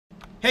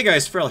Hey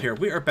guys, Pharrell here.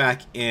 We are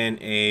back in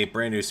a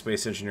brand new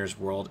Space Engineers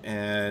world,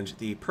 and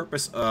the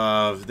purpose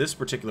of this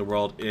particular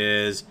world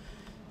is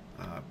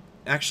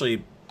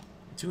actually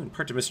due in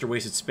part to Mr.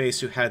 Wasted Space,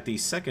 who had the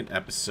second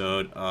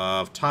episode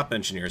of Top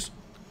Engineers.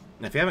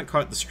 And if you haven't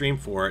caught the stream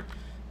for it,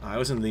 I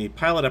was in the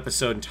pilot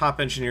episode, and Top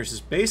Engineers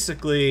is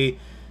basically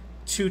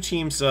two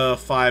teams of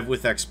 5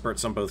 with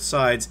experts on both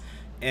sides,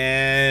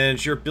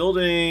 and you're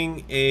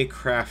building a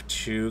craft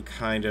to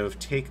kind of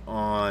take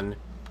on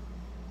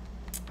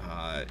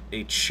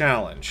a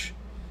challenge,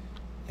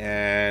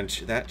 and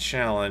that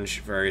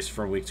challenge varies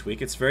from week to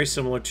week. It's very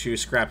similar to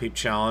Scrapheap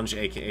Challenge,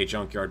 aka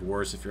Junkyard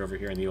Wars, if you're over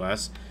here in the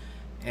US.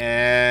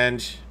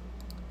 And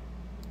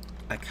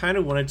I kind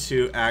of wanted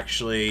to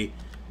actually,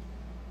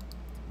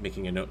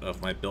 making a note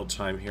of my build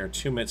time here,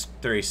 2 minutes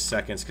 30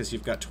 seconds, because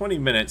you've got 20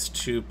 minutes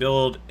to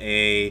build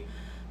a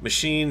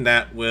machine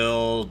that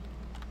will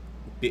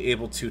be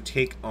able to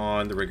take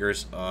on the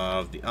rigors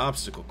of the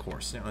obstacle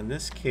course. Now in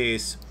this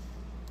case,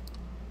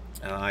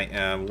 I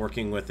am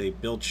working with a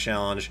build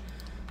challenge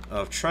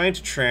of trying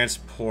to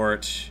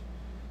transport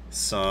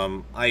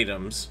some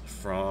items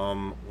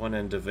from one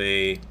end of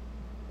a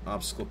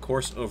obstacle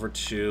course over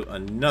to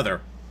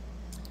another.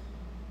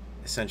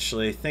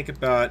 Essentially, think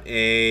about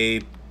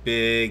a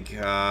big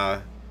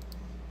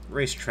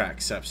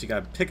racetrack setup. So you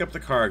got to pick up the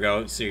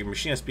cargo, so your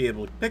machine has to be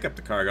able to pick up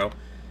the cargo,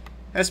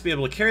 has to be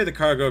able to carry the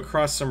cargo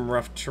across some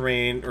rough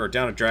terrain, or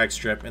down a drag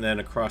strip, and then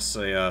across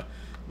a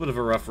bit of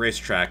a rough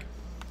racetrack.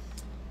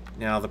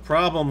 Now, the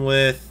problem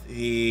with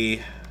the...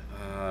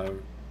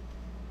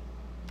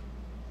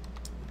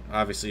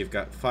 obviously, you've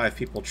got 5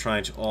 people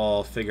trying to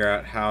all figure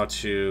out how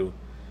to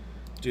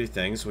do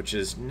things, which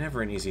is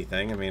never an easy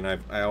thing. I mean,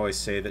 I always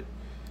say that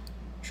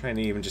trying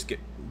to even just get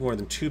more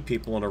than 2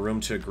 people in a room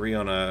to agree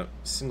on a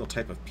single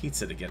type of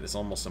pizza to get is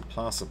almost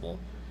impossible.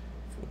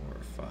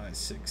 4, 5,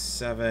 6,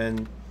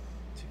 7...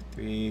 2,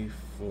 3,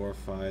 4,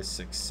 5,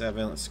 6,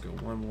 7. Let's go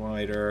one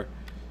wider.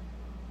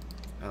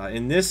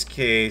 In this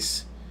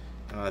case...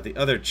 the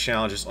other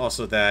challenge is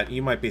also that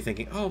you might be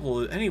thinking, oh,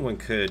 well, anyone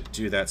could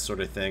do that sort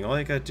of thing. All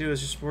you gotta do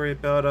is just worry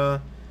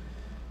about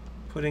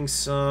putting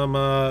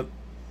some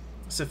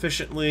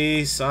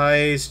sufficiently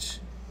sized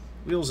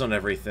wheels on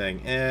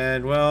everything.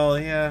 And, well,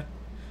 yeah.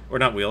 Or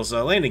not wheels,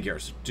 landing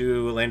gears.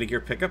 Do a landing gear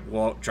pickup,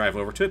 drive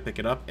over to it, pick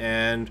it up,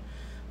 and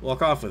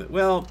walk off with it.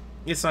 Well,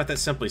 it's not that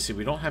simple. See,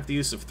 we don't have the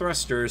use of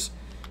thrusters,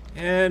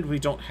 and we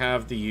don't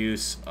have the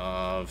use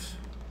of...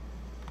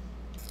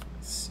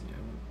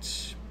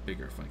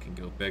 bigger if I can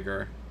go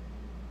bigger.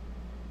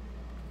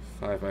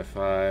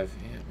 5x5.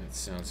 Yeah, that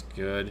sounds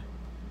good.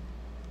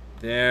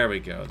 There we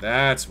go.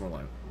 That's what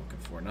I'm looking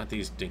for. Not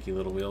these dinky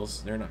little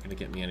wheels. They're not going to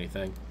get me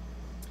anything.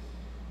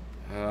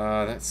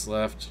 That's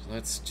left.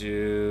 Let's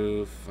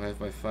do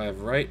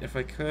 5x5 right if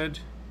I could.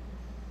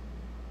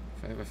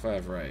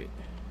 5x5 right.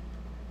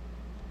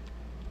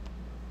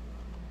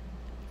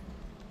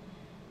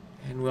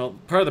 And, well,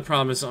 part of the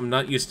problem is I'm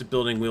not used to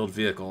building wheeled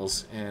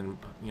vehicles, and,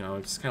 you know,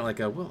 it's kind of like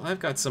well, I've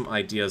got some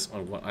ideas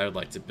on what I would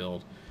like to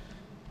build.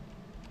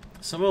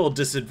 So I'm a little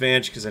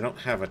disadvantaged because I don't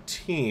have a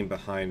team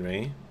behind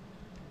me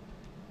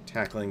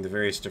tackling the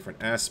various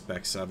different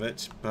aspects of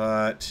it,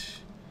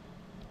 but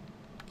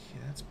okay,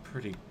 that's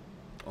pretty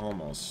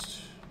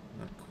almost,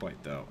 not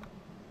quite though.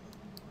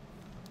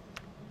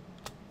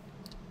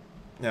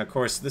 Now, of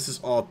course, this is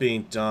all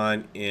being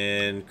done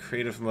in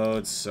creative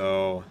mode,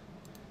 so...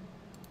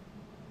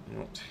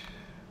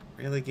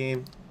 really,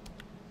 game?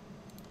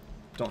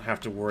 Don't have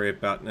to worry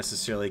about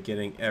necessarily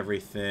getting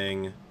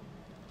everything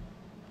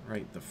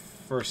right the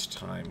first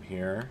time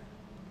here.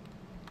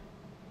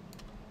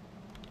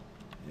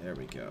 There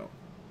we go.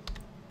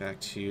 Back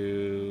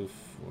to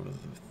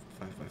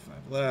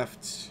 5x5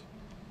 left.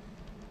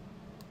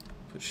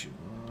 Put you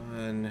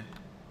on.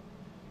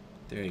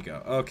 There you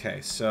go.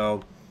 Okay,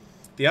 so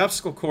the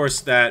obstacle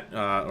course that,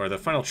 or the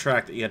final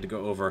track that you had to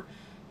go over,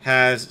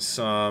 has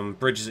some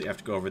bridges that you have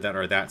to go over that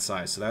are that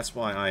size. So that's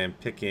why I am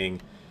picking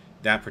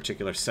that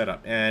particular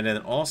setup. And then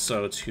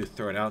also, to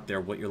throw it out there,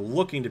 what you're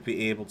looking to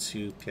be able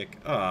to pick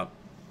up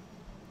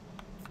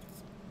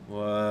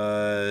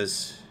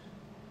was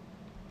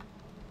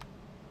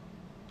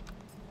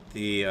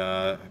the,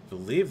 I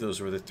believe those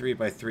were the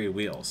 3x3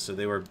 wheels. So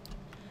they were,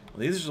 well,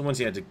 these are the ones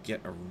you had to get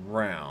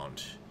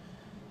around.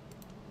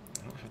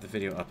 I don't have the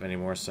video up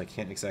anymore, so I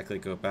can't exactly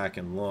go back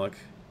and look.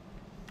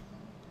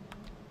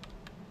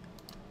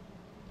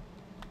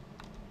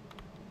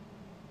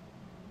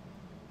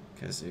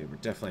 Because they were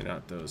definitely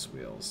not those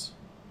wheels.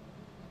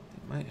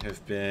 They might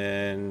have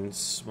been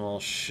small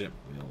ship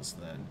wheels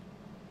then.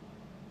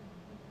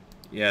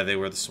 Yeah, they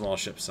were the small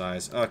ship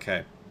size.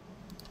 Okay.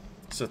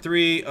 So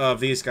 3 of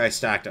these guys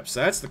stacked up.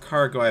 So that's the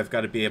cargo I've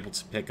got to be able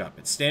to pick up.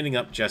 It's standing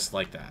up just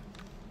like that.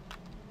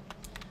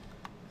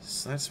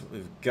 So that's what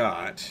we've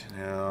got.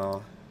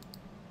 Now,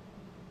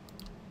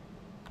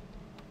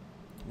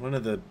 one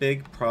of the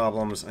big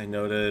problems I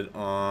noted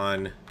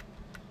on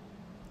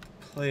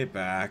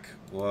playback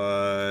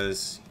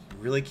was you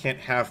really can't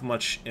have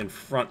much in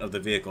front of the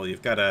vehicle.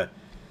 You've got to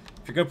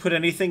If you're going to put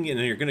anything in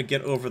and you're going to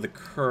get over the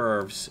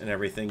curves and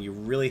everything, you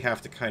really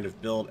have to kind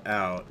of build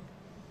out.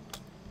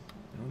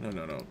 No,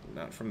 no, no, no.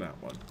 Not from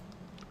that one.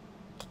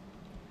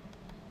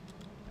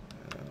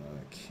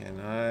 Can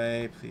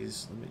I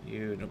please limit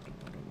you? Nope, nope,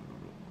 nope, nope,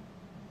 nope.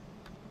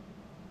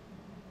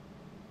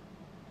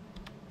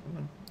 Come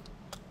on.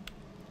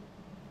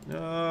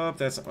 Nope,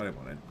 that's not what I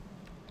wanted.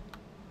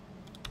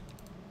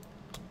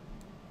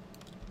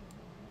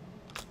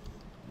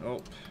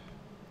 Nope.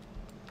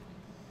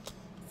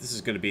 This is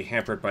going to be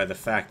hampered by the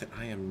fact that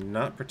I am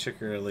not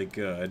particularly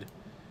good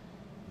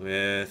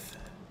with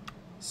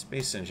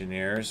space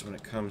engineers when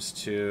it comes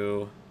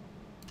to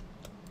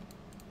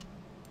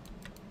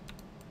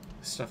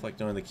stuff like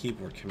knowing the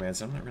keyboard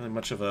commands. I'm not really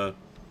much of a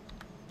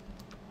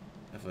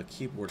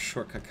keyboard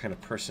shortcut kind of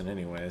person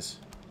anyways.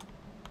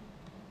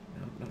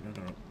 No, no, no,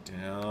 no.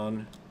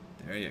 Down.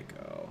 There you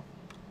go.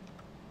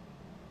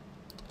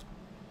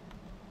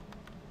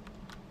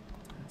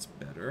 That's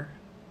better.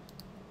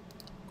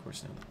 Of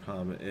course, now the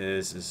problem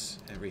is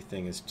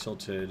everything is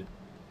tilted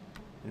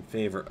in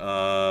favor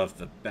of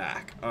the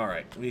back.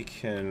 Alright, we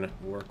can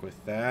work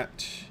with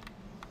that.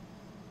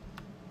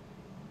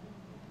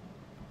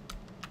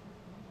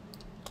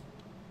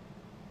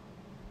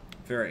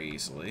 Very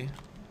easily.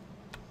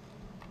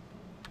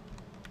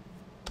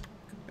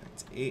 Go back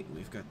to 8.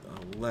 We've got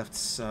the left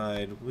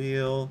side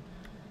wheel,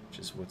 which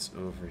is what's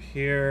over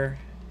here.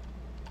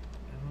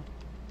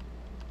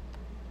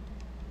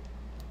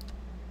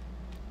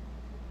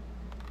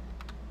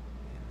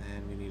 And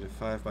then we need a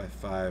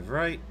 5x5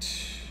 right.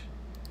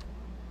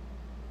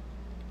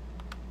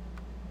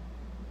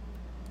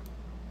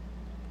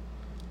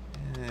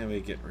 And we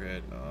get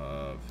rid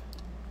of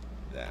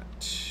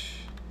that.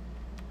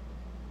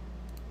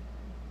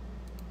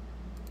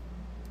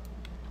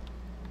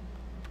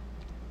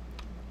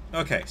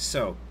 Okay,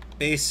 so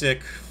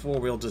basic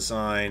four-wheel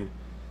design,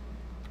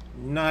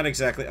 not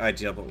exactly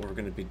ideal, but what we're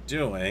going to be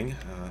doing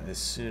as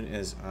soon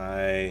as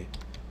I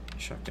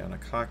chuck down a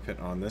cockpit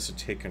on this and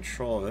take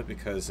control of it,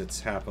 because it's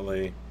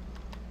happily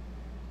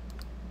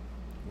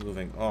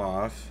moving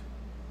off.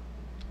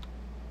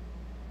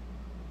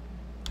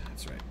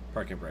 That's right,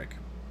 park and brake.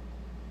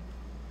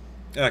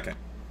 Okay,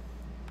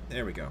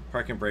 there we go.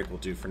 Park and brake will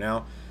do for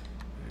now.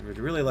 What I'd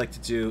really like to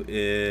do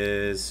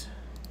is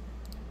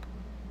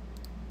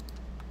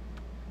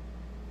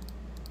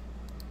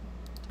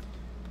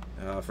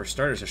for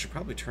starters, I should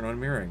probably turn on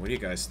mirroring. What do you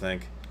guys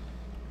think?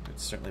 It would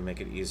certainly make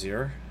it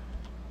easier.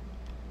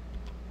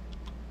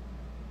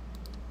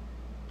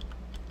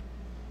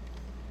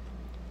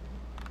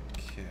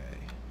 Okay.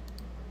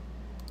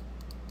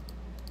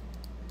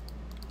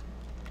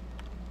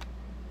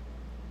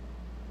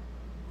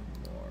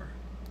 One more.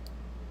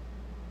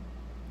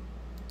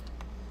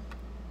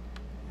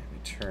 Let me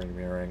turn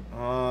mirroring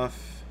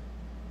off.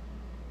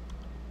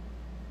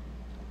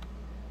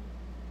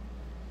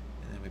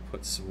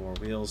 Put some more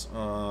wheels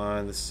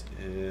on. This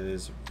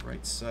is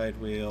right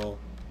side wheel.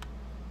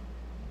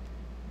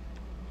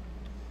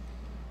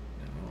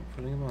 No,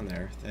 putting them on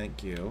there.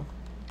 Thank you.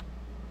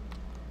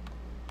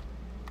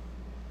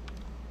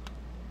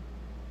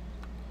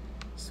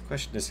 So the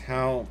question is,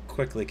 how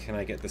quickly can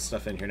I get this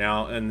stuff in here?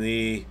 Now, in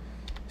the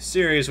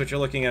series, what you're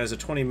looking at is a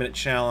 20-minute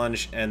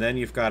challenge, and then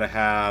you've got to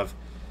have,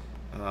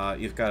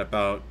 you've got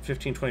about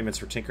 15-20 minutes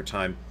for tinker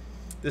time.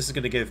 This is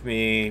going to give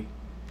me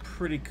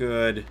pretty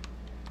good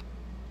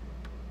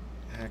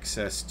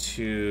access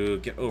to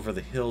get over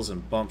the hills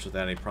and bumps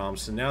without any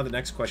problems. So now the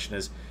next question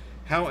is,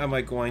 how am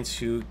I going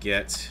to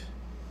get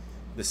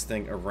this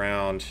thing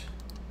around?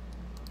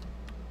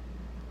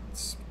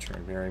 Let's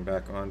turn mirroring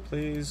back on,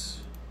 please.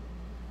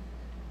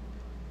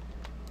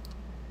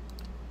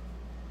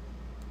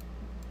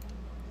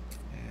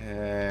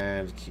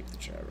 And keep the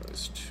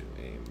gyros to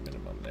a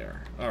minimum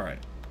there. Alright.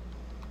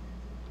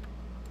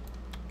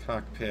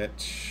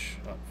 Cockpit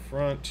up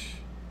front.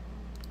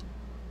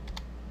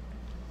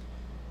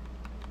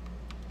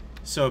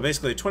 So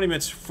basically 20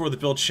 minutes for the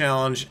build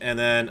challenge and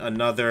then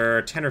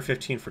another 10 or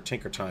 15 for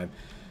tinker time.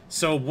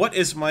 So what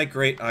is my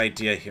great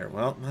idea here?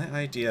 Well, my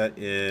idea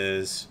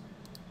is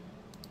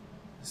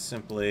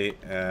simply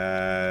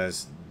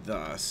as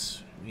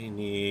thus. We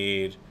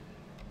need...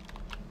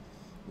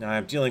 Now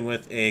I'm dealing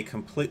with a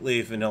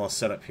completely vanilla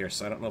setup here,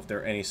 so I don't know if there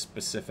are any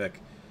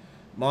specific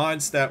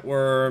mods that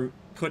were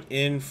put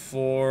in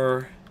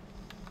for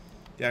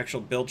the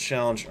actual build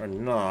challenge or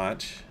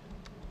not.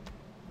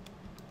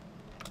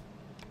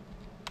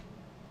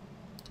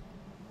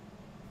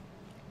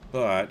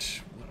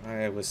 But what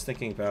I was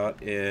thinking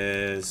about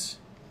is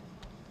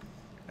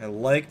I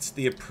liked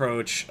the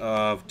approach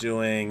of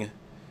doing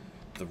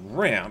the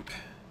ramp.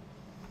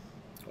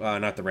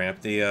 Not the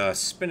ramp, the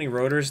spinning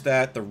rotors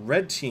that the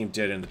red team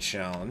did in the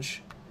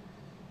challenge.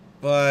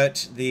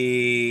 But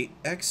the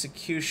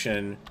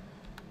execution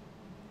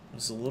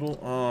was a little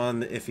on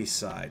the iffy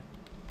side.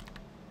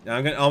 Now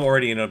I'm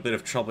already in a bit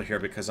of trouble here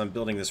because I'm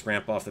building this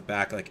ramp off the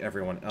back like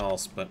everyone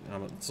else, but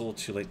it's a little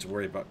too late to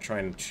worry about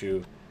trying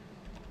to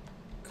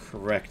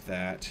correct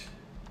that.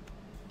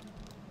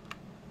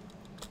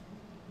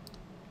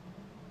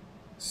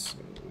 So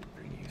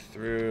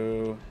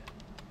through.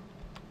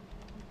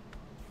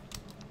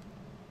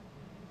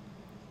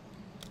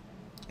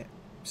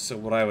 So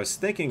what I was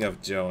thinking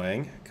of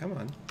doing... Come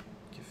on.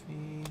 Give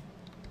me...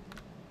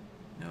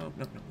 No,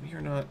 no, no. We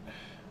are not...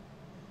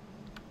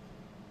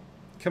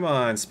 Come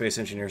on, space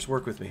engineers.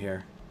 Work with me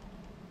here.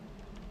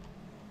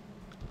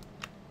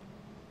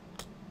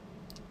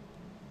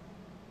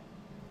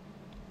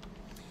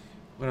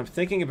 What I'm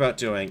thinking about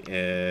doing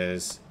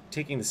is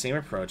taking the same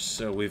approach.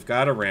 So we've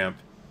got a ramp,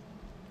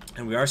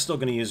 and we are still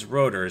going to use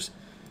rotors,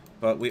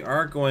 but we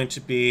are going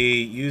to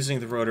be using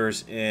the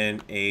rotors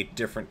in a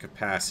different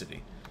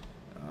capacity.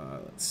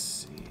 Let's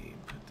see.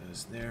 Put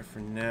those there for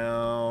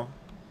now.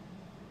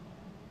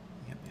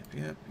 Yep, yep,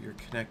 yep. You're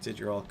connected.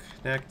 You're all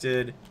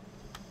connected.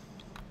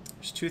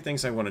 There's two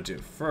things I want to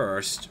do.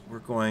 First, we're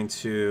going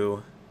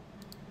to...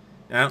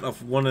 I don't know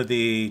if one of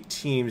the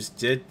teams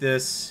did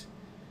this.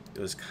 It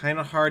was kind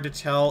of hard to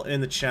tell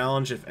in the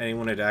challenge if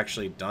anyone had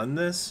actually done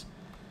this.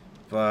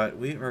 But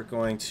we are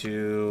going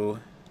to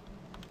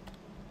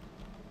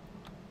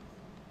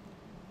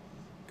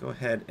go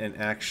ahead and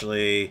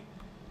actually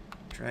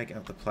drag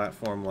out the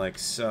platform like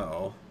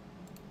so.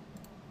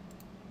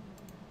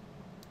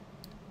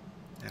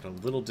 At a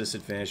little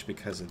disadvantage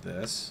because of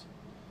this.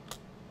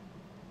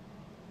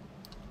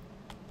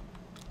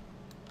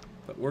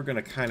 But we're going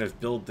to kind of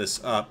build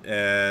this up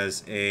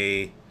as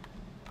a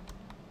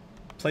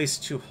place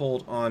to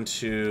hold on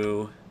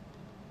to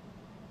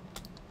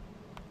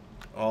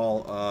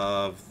all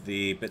of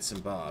the bits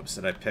and bobs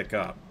that I pick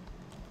up,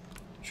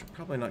 which are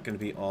probably not going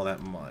to be all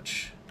that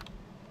much.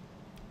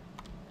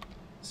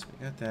 So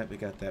we got that, we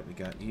got that, we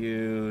got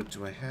you.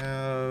 Do I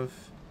have...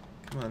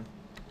 Come on.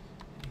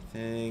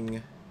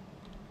 Anything...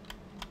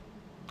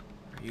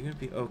 Are you going to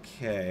be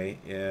okay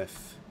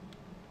if...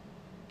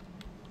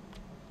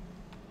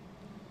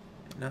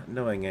 Not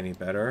knowing any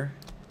better,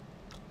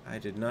 I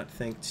did not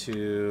think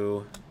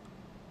to...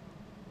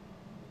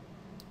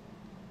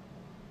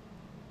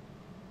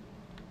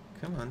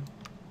 Come on.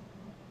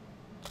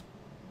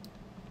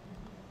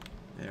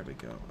 There we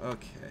go.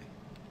 Okay.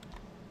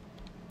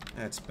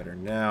 That's better.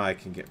 Now I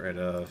can get rid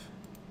of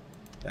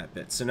that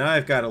bit. So now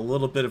I've got a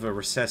little bit of a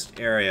recessed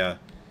area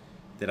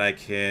that I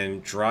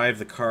can drive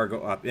the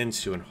cargo up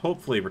into and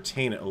hopefully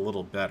retain it a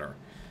little better.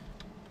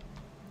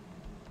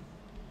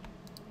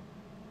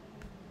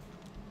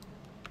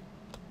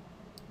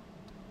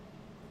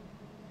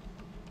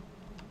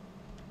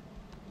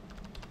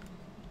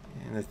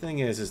 And the thing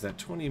is that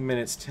 20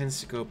 minutes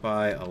tends to go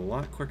by a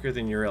lot quicker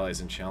than you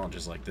realize in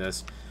challenges like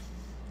this.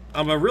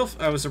 I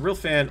was a real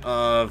fan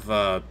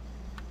of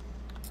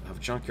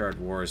Junkyard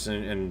Wars,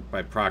 and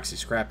by proxy,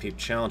 Scrapheap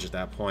Challenge at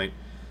that point,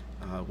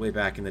 way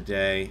back in the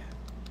day.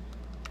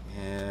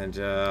 And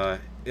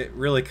it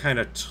really kind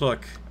of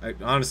took...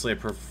 honestly, I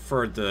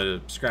preferred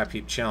the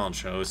Scrapheap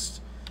Challenge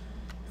host.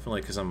 I feel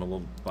like because I'm a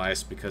little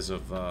biased because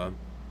of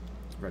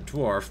Red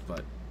Dwarf,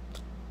 but...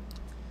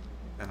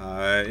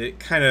 it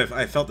kind of,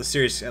 I felt the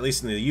series, at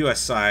least in the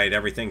US side,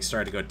 everything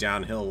started to go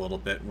downhill a little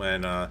bit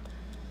when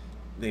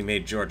they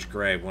made George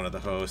Gray one of the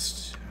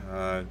hosts.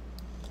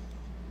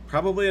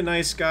 Probably a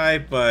nice guy,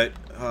 but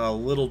a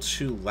little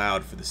too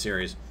loud for the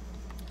series.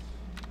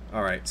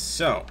 Alright,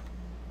 so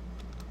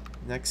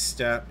next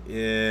step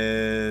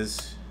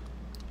is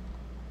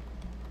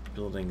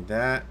building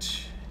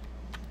that.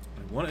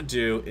 What I want to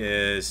do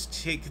is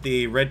take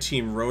the red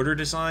team rotor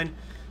design,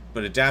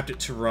 but adapt it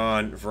to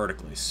run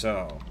vertically.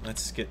 So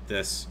let's get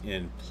this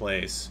in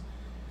place.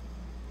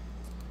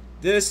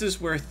 This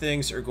is where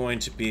things are going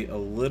to be a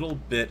little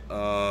bit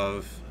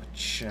of a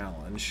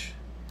challenge,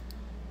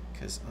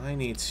 because I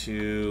need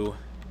to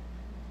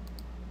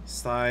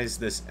size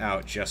this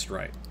out just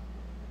right.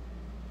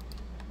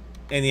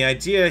 And the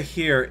idea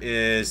here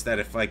is that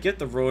if I get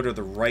the rotor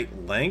the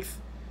right length,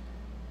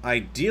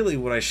 ideally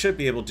what I should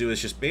be able to do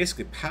is just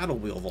basically paddle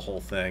wheel the whole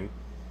thing.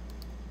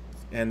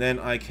 And then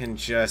I can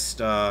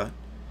just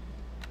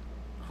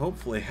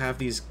hopefully have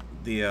the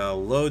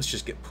loads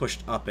just get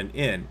pushed up and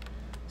in.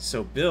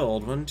 So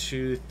build 1,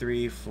 2,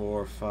 3,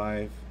 4,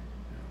 5. 1,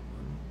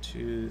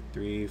 2,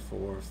 3,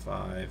 4,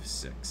 5,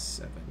 6,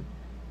 7,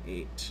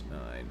 8,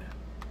 9.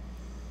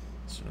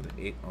 So another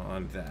 8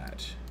 on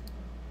that.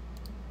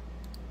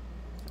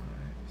 5,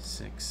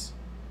 6,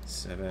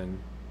 7,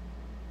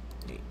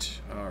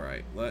 8. All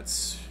right,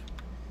 let's...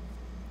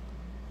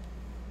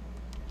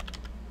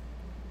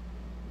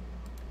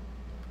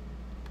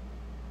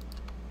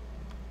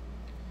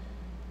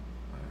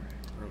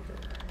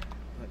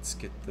 Let's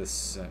get this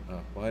set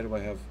up. Why do I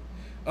have...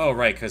 Oh,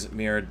 right, because it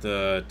mirrored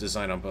the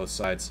design on both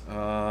sides.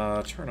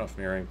 Turn off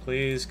mirroring,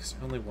 please, because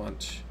I only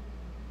want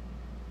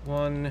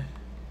one.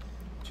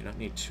 Do not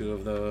need 2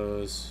 of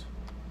those.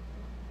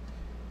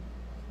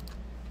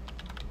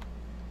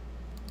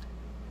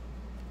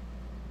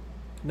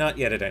 Not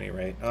yet, at any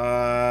rate.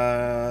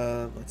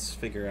 Let's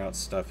figure out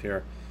stuff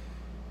here.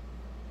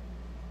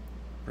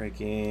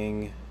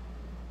 Braking.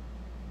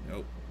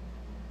 Nope.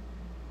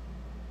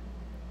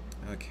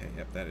 Okay,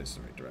 yep, that is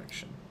the right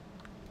direction.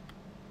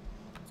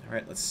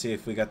 Alright, let's see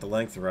if we got the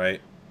length right.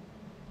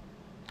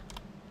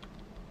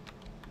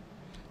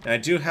 And I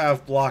do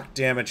have block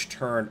damage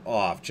turned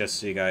off, just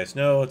so you guys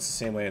know. It's the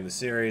same way in the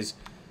series.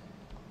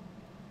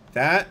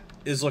 That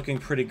is looking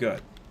pretty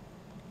good.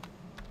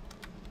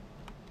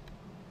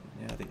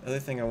 Now, the other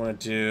thing I want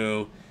to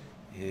do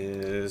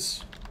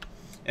is...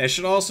 And it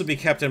should also be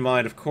kept in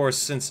mind, of course,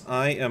 since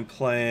I am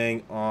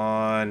playing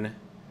on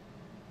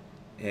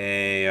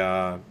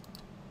a...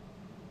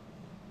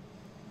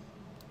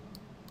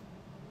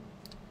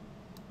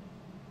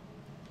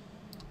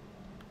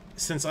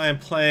 since I am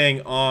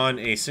playing on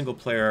a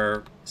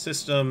single-player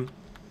system,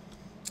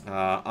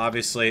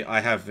 obviously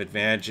I have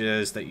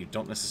advantages that you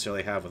don't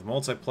necessarily have with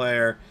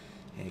multiplayer,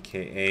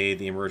 aka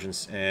the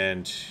emergence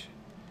and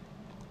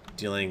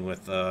dealing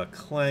with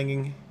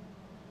clanging.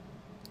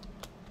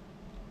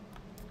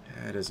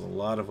 That is a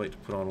lot of weight to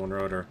put on one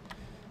rotor.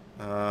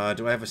 Do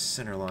I have a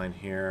center line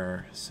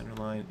here? Center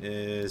line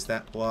is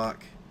that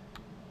block.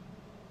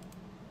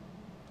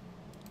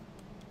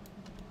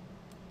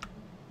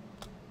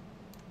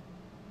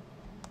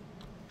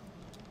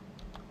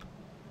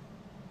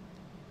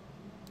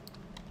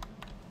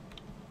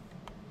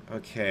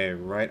 Okay,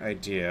 right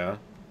idea.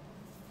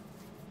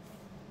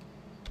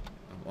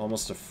 I'm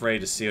almost afraid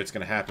to see what's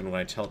going to happen when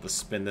I tell it to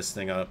spin this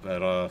thing up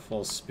at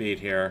full speed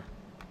here.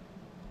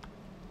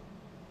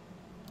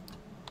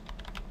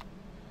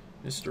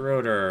 Mr.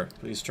 Rotor,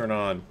 please turn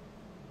on.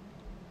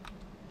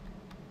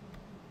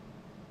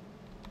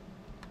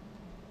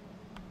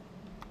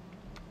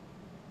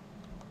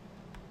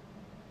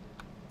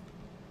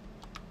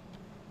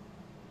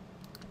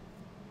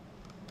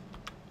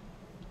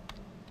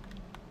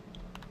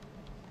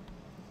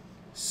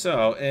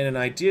 So, in an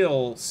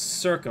ideal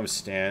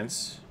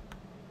circumstance...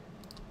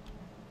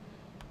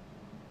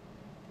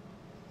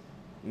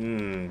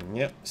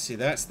 yep, see,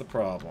 that's the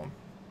problem.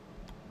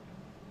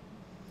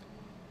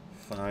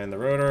 Find the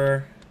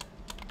rotor.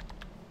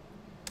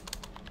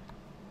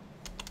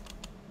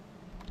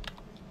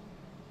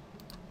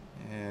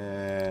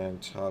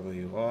 And toggle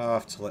you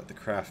off to let the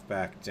craft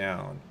back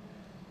down.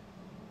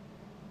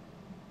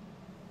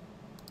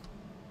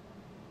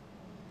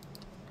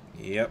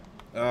 Yep,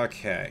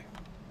 okay.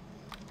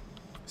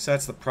 So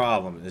that's the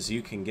problem, is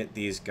you can get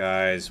these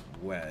guys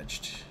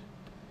wedged.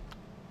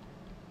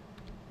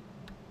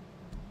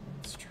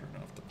 Let's turn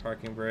off the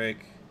parking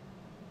brake.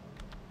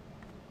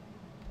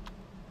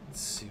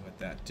 Let's see what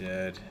that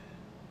did.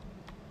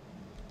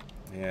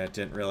 Yeah, it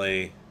didn't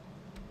really...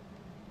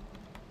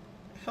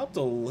 It helped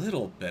a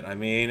little bit. I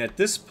mean, at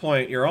this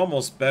point, you're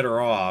almost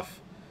better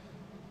off.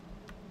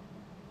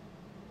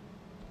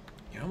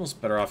 You're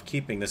almost better off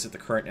keeping this at the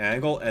current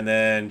angle and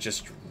then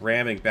just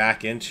ramming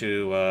back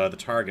into the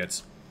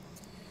targets.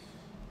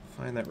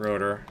 Find that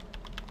rotor.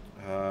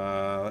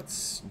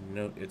 Let's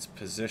note its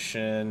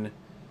position.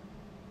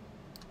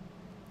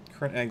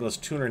 Current angle is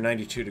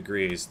 292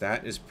 degrees.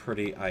 That is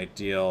pretty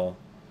ideal.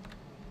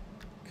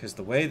 Because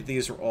the way that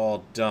these are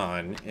all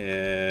done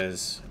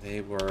is they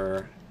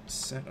were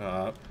set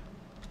up.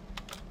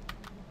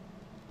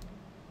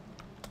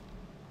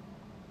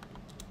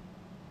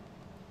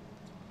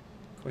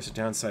 Of course, the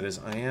downside is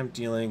I am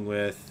dealing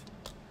with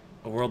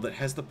a world that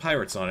has the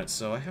pirates on it,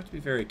 so I have to be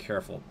very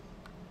careful.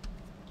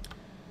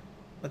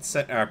 Let's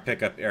set our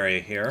pickup area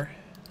here.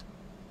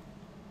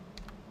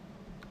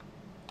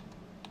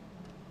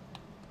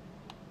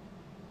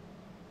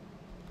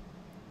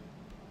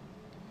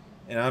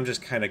 And I'm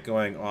just kind of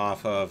going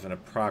off of an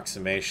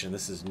approximation.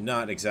 This is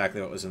not exactly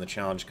what was in the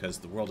challenge because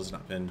the world has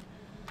not been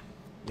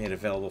made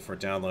available for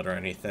download or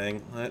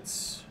anything.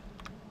 Let's...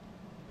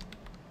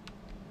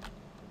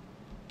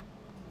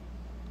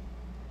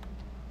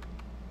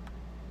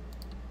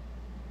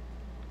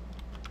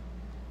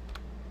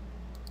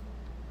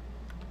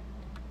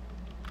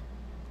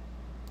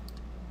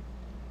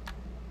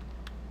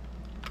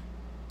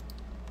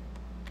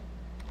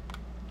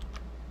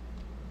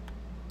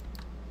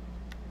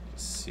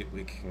 see what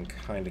we can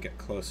kind of get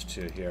close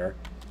to here.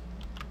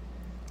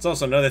 It's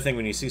also another thing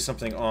when you see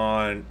something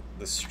on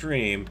the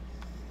stream,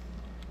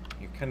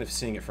 you're kind of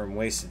seeing it from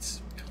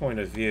Wasted's point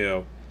of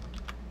view,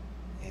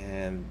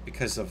 and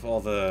because of all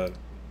the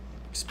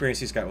experience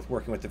he's got with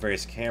working with the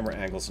various camera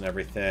angles and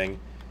everything,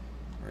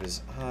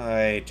 whereas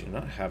I do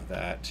not have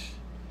that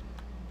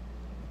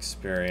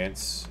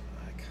experience,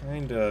 I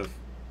kind of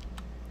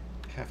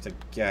have to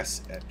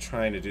guess at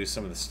trying to do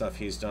some of the stuff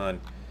he's done.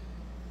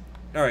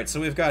 Alright,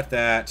 so we've got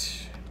that.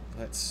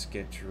 Let's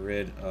get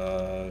rid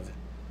of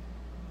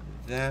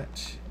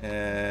that,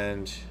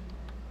 and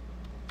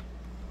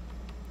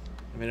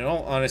I mean, in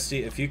all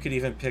honesty, if you could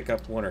even pick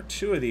up one or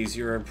two of these,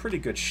 you're in pretty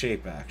good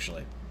shape,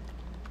 actually.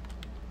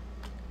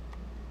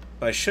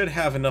 But I should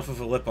have enough of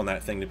a lip on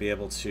that thing to be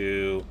able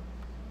to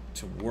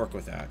work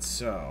with that.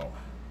 So,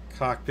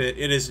 cockpit,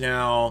 it is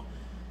now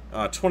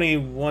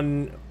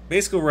 21...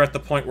 Basically, we're at the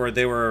point where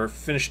they were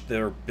finished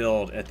their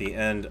build at the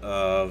end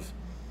of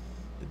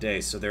the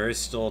day, so there is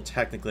still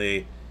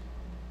technically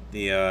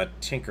the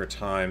tinker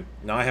time.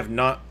 Now, I have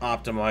not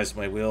optimized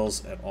my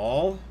wheels at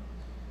all,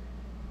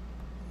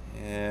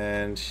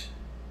 and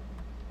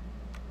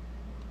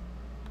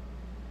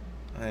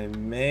I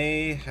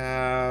may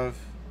have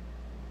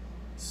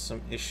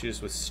some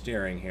issues with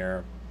steering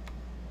here.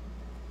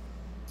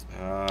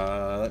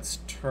 Let's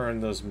turn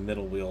those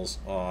middle wheels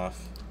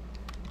off.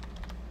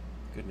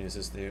 Good news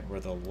is they were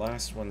the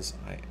last ones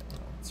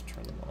let's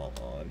turn them all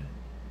on.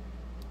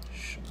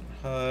 Show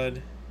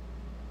HUD.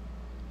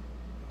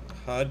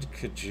 HUD,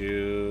 could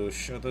you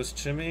show those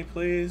to me,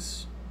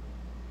 please?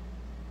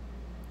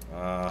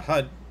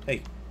 HUD.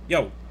 Hey,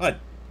 yo, HUD.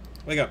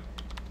 Wake up.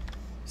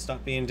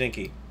 Stop being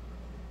dinky.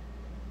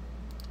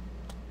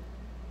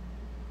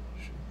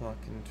 Show block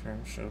in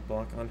turn, show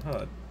block on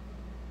HUD.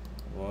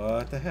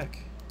 What the heck?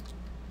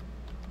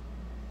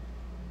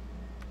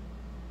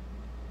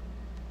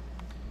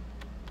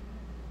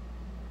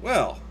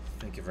 Well,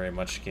 thank you very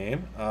much,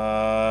 game.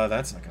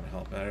 That's not going to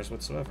help matters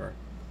whatsoever.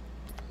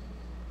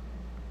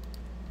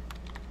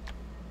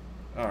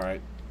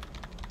 Alright.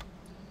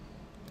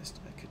 Best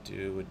I could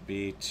do would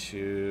be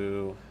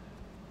to...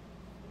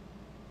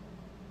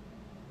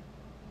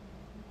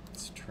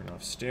 Let's turn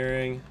off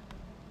steering.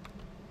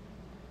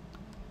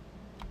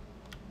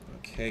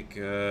 Okay,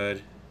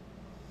 good.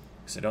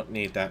 Because I don't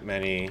need that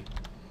many.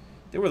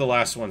 They were the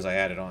last ones I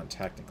added on,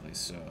 technically,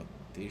 so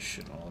these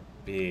should all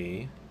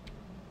be...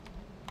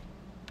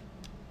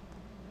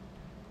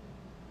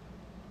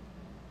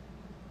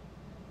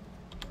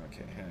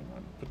 Okay, hang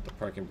on. Put the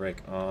parking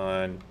brake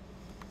on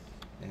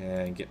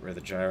and get rid of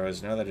the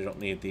gyros. Now that I don't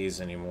need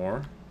these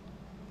anymore.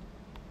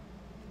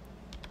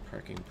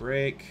 Parking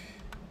brake.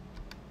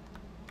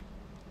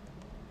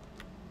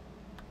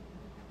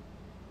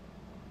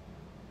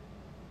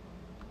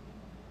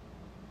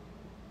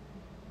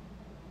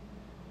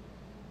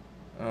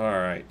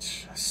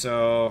 Alright,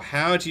 so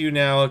how do you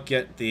now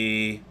get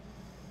the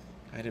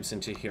items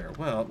into here?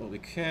 Well, what we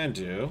can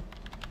do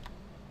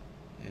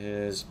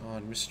is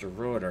on Mr.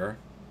 Rotor,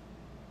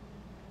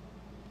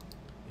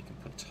 you can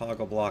put a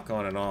toggle block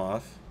on and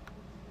off.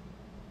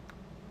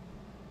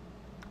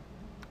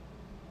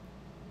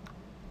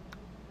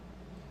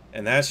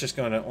 And that's just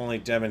going to only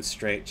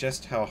demonstrate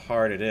just how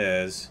hard it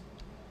is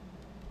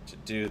to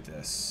do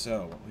this.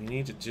 So what we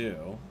need to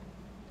do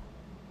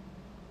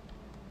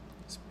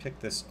is pick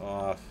this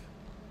off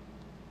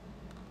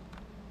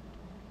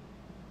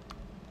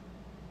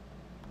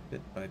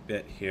bit by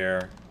bit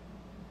here.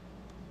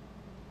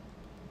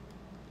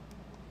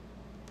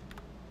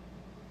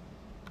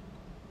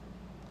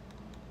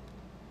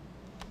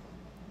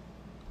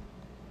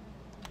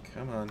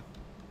 Come on.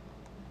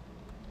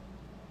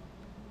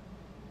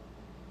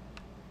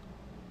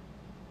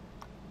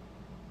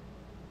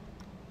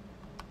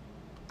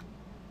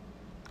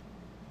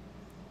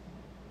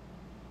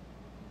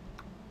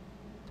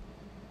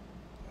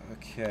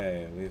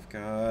 Okay, we've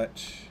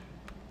got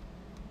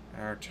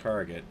our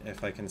target.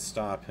 If I can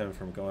stop him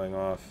from going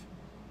off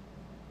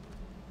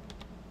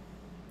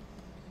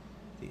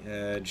the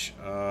edge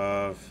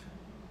of...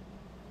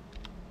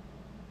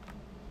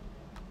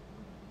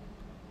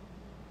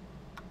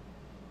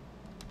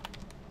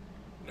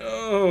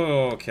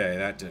 Oh, okay,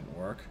 that didn't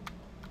work.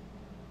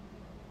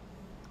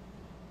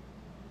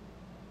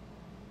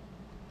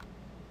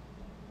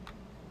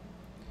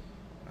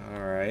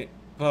 Alright,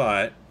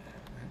 but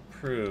that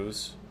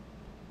proves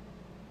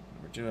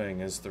what we're doing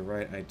is the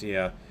right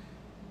idea.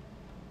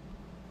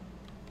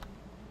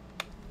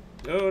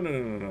 No, no,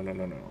 no, no, no,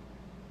 no, no.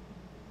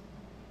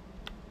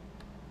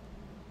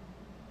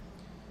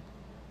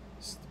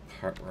 This is the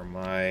part where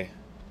my...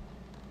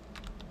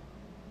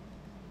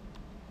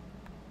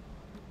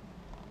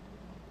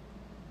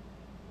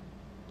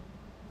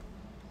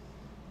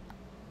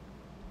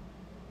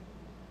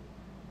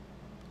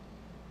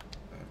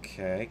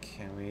 Okay,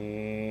 can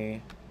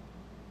we...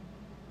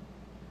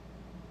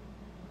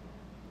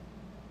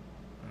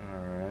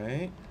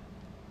 Alright.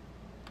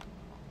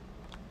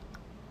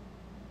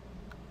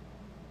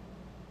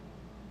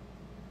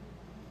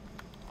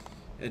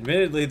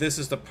 Admittedly, this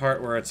is the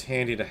part where it's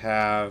handy to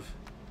have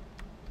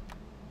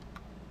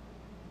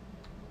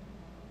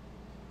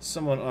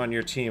someone on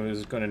your team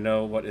who's going to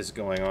know what is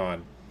going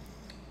on.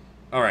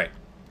 Alright.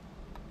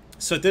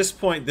 So at this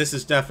point, this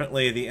is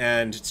definitely the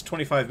end. It's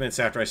 25 minutes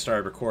after I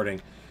started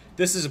recording.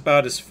 This is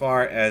about as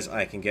far as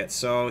I can get.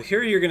 So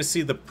here you're going to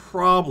see the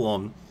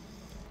problem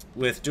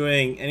with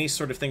doing any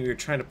sort of thing where you're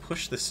trying to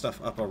push this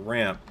stuff up a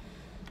ramp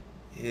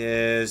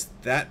is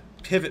that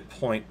pivot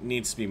point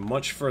needs to be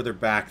much further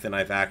back than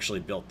I've actually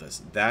built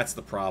this. That's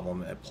the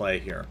problem at play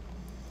here.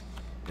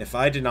 If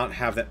I did not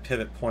have that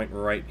pivot point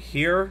right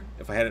here,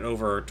 if I had it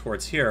over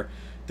towards here,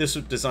 this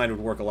design would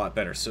work a lot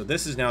better. So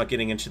this is now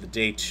getting into the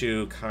day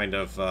 2 kind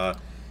of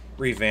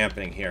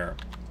revamping here,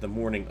 the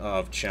morning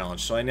of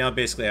challenge. So I now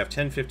basically have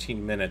 10-15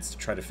 minutes to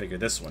try to figure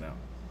this one out.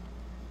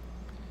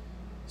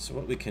 So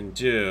what we can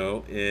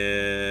do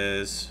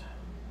is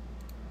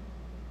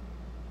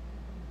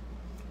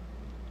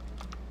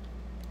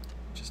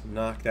just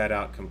knock that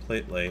out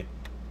completely,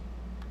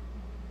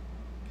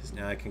 because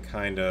now I can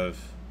kind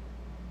of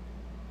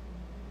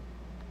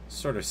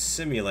sort of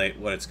simulate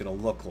what it's going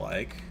to look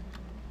like.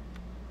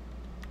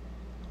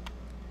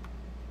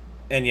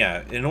 And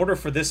yeah, in order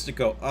for this to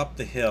go up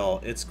the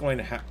hill, it's going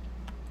to have...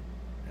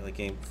 Really,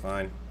 game?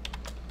 Fine.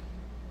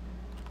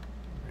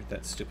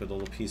 that stupid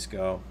little piece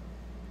go.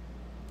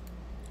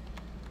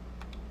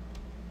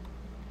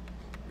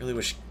 Really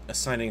wish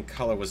assigning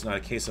color was not a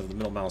case of the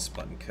middle mouse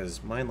button,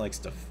 because mine likes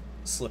to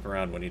slip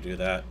around when you do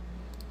that.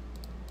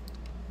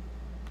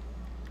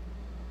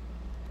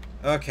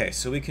 Okay,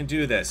 so we can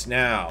do this.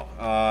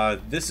 Now,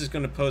 this is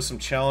going to pose some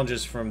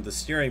challenges from the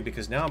steering,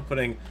 because now I'm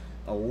putting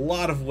a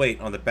lot of weight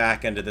on the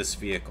back end of this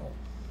vehicle.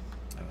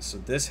 So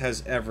this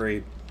has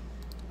every...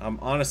 I'm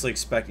honestly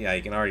expecting... Yeah,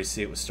 you can already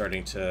see it was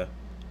starting to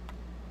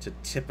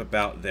tip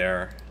about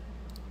there.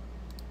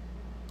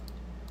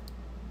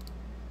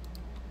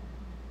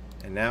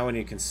 And now when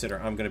you consider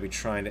I'm going to be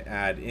trying to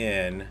add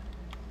in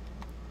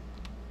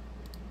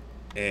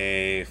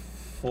a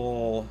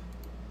full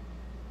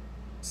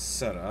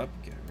setup,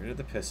 get rid of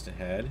the piston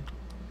head,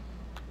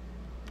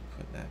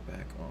 put that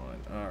back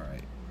on.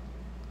 Alright.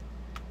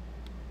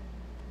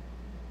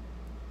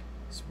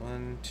 It's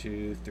 1,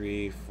 2,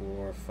 3,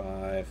 4,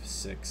 5,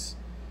 6,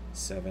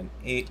 7,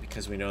 8,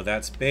 because we know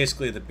that's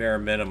basically the bare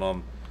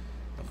minimum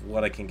of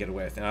what I can get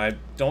away with. And I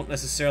don't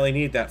necessarily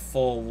need that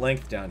full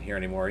length down here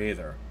anymore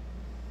either.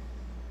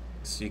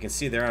 So you can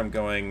see there I'm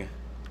going...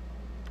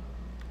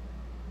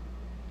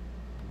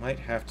 Might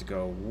have to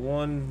go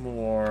one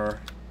more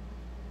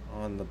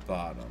on the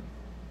bottom.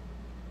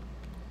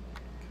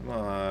 Come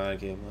on,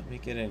 game. Let me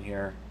get in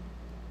here.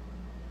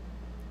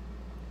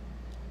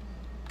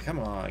 Come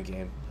on,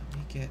 game. Let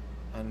me get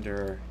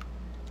under...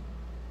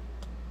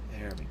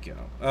 There we go.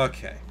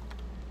 Okay.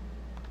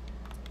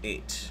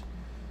 8.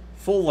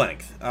 Full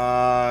length.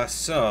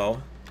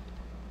 So,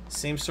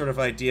 same sort of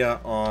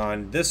idea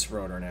on this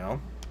rotor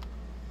now.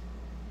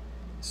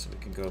 So we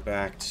can go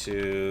back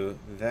to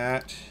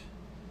that.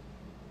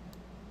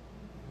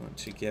 I want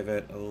to give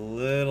it a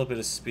little bit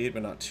of speed,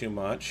 but not too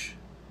much.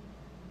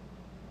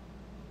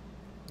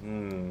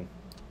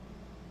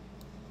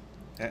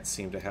 That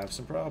seemed to have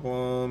some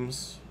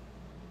problems.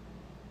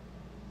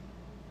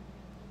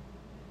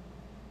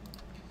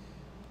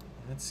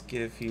 Let's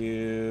give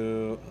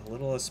you a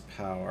little less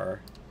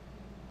power.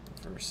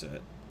 Reverse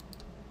it.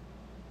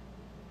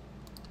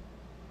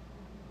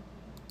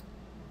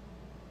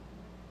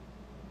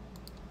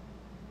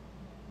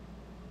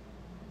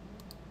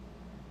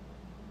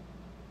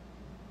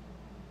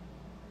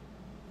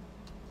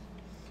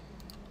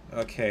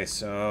 Okay,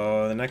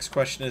 so the next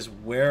question is,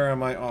 where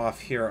am I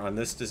off here on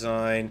this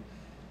design?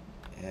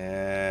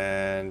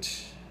 And,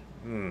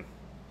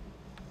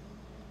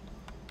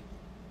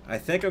 I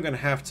think I'm going to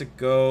have to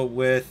go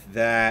with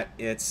that.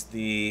 It's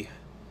the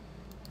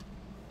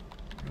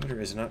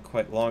rotor is not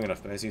quite long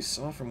enough, but as you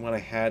saw from when I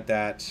had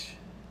that...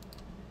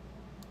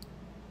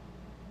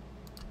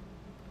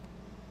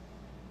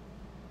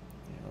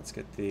 Yeah, let's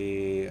get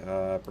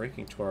the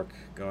braking torque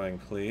going,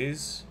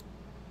 please,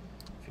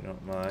 if you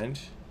don't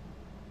mind.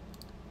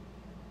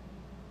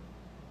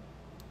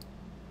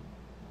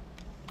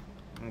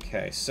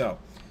 Okay, so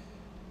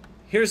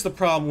here's the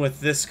problem with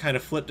this kind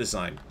of flip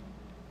design.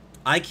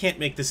 I can't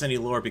make this any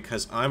lower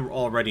because I'm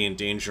already in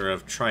danger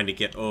of trying to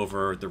get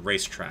over the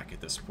racetrack at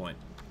this point.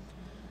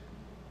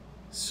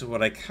 So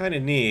what I kind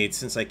of need,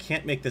 since I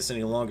can't make this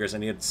any longer, is I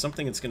need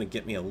something that's going to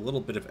get me a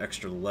little bit of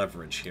extra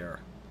leverage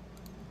here.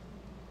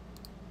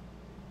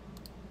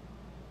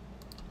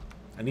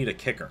 I need a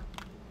kicker.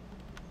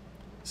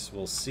 So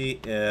we'll see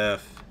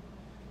if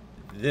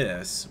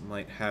this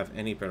might have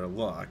any better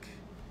luck.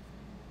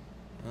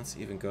 Let's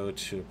even go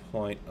to a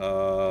point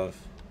of...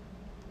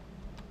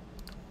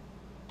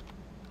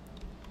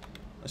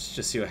 Let's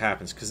just see what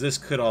happens, because this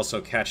could also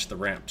catch the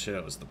ramp too,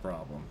 is the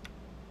problem.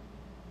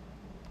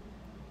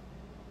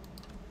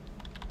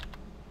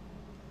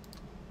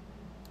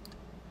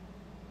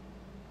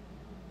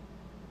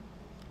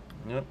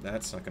 Nope,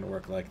 that's not going to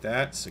work like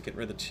that, so get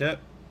rid of the tip.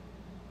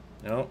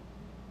 Nope.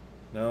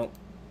 Nope.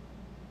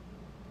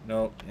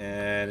 Nope.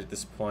 And at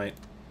this point,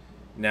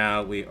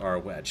 now we are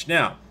wedged.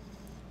 Now,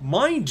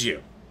 mind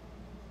you,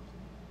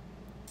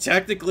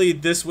 technically,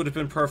 this would have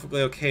been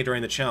perfectly okay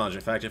during the challenge.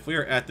 In fact, if we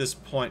were at this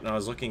point and I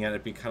was looking at it,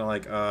 it'd be kind of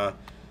like,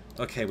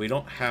 okay, we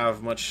don't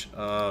have much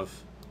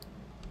of...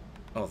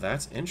 Oh,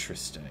 that's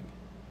interesting.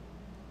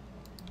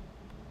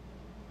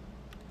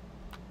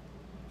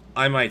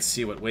 I might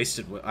see what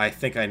Wasted... I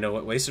think I know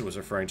what Wasted was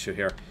referring to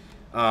here.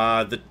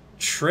 The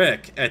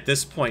trick at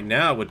this point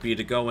now would be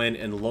to go in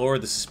and lower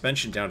the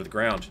suspension down to the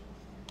ground.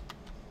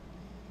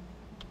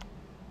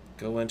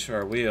 Go into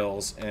our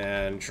wheels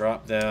and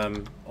drop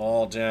them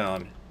all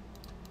down.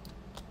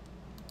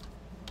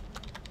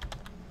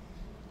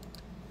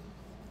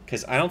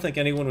 Because I don't think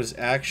anyone was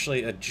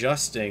actually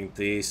adjusting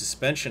the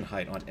suspension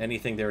height on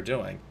anything they were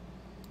doing.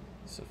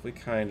 So if we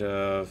kind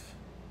of...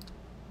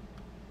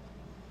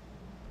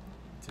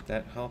 Did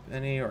that help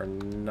any or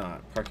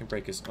not? Parking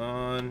brake is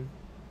on.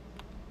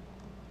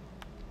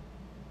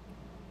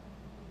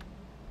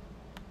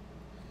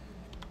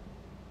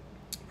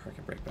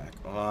 Parking brake back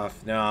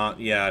off. Now,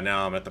 yeah,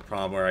 now I'm at the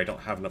problem where I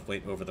don't have enough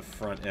weight over the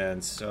front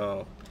end,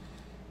 so...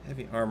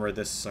 Heavy armor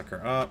this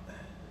sucker up.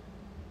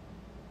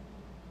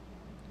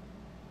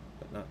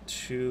 But not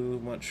too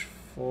much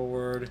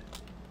forward.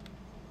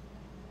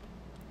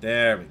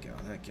 There we go.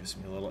 That gives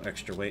me a little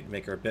extra weight to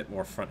make her a bit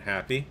more front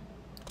happy.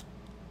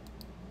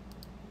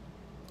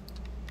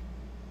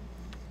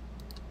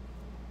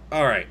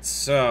 Alright,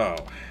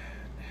 so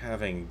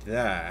having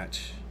that,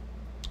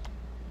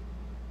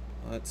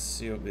 let's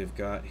see what we've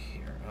got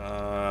here.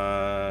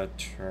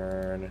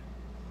 Turn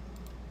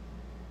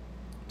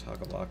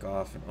toggle block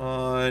off and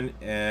on,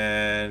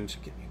 and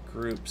give me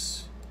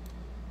groups,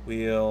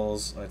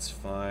 wheels, let's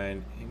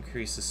find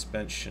increase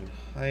suspension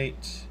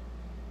height,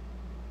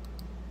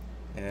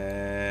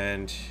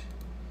 and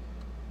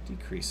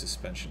decrease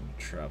suspension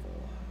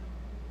travel.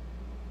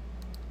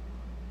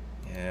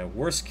 And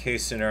worst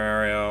case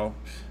scenario,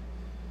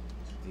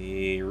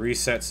 the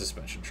reset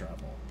suspension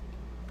travel.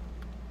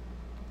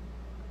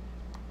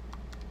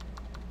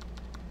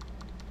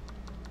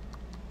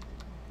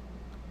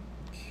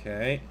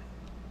 Okay.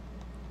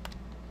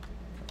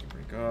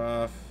 Break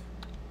off.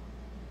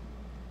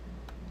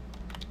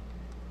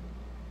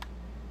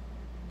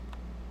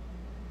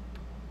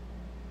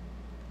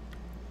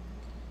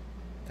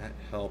 That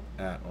help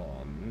at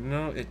all?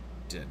 No, it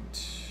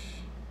didn't.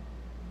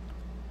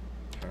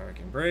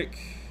 Parking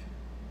brake.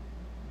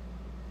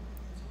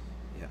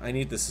 Yeah, I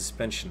need the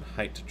suspension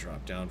height to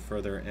drop down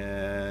further,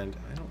 and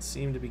I don't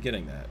seem to be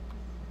getting that.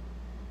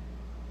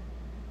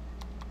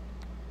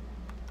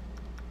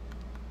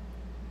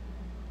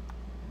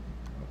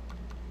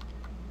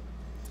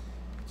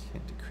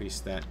 Can't decrease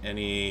that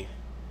any.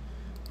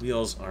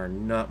 Wheels are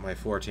not my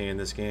forte in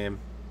this game.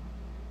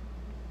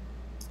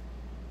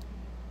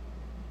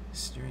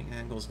 Steering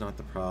angle's not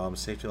the problem.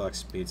 Safety lock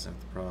speed's not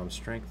the problem.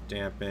 Strength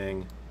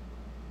damping.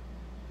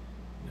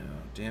 No,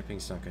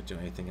 damping's not going to do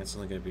anything. It's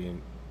only going to be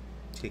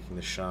taking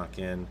the shock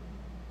in.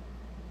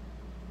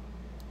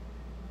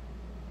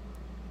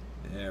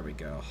 There we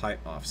go. Height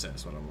offset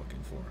is what I'm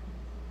looking for.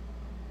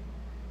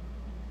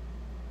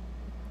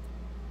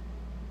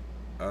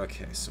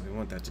 Okay, so we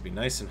want that to be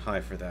nice and high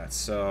for that.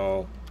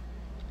 So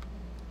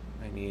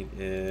what I need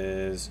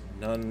is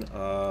none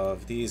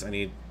of these. I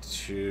need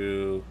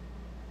to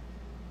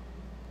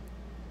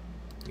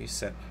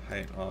reset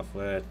height off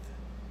with,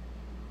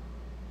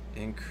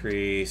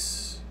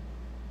 increase,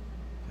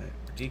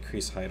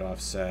 decrease height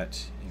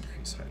offset,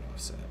 increase height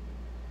offset.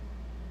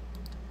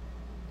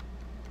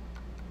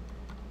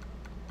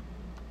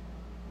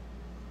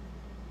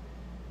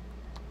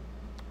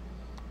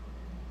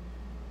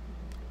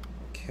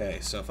 Okay,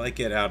 so if I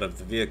get out of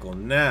the vehicle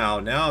now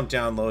I'm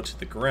down low to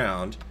the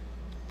ground,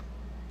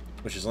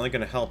 which is only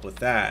going to help with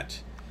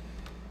that.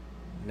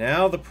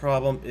 Now the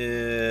problem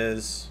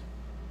is,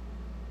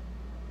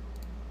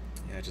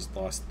 yeah, I just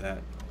lost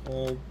that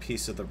whole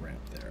piece of the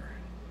ramp there.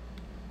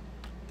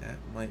 That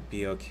might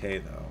be okay,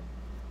 though.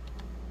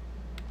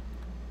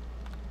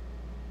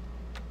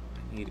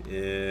 What I need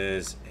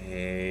is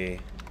a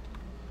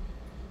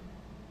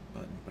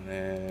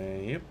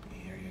button. Yep,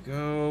 here you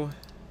go.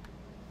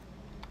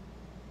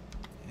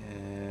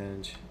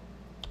 And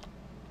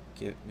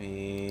get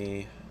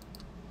me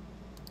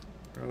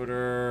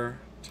rotor,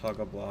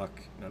 toggle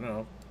block.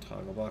 No,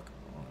 toggle block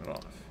on and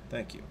off.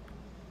 Thank you.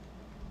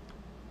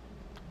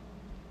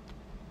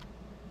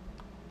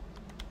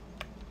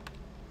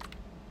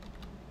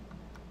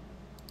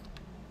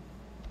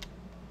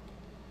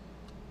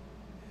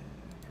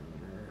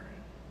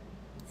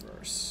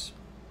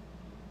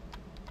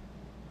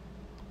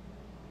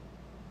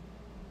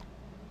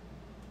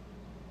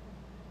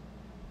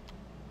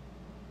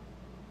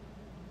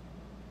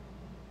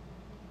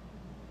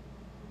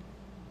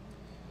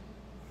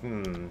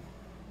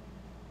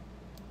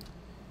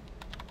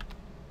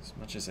 As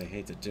much as I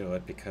hate to do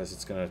it, because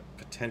it's going to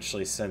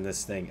potentially send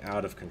this thing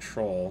out of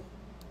control.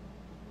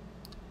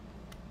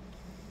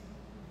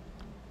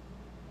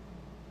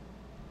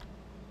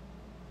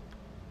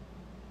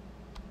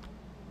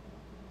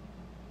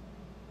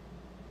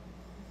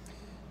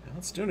 Well,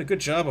 it's doing a good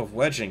job of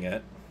wedging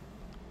it.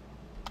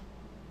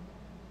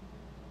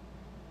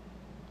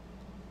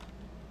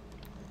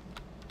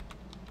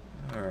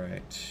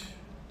 Alright.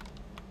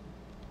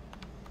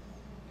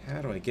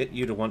 How do I get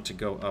you to want to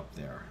go up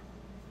there?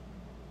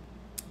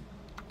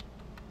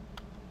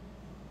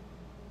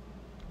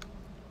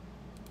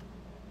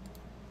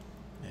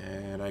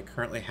 And I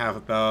currently have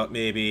about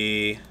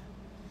maybe...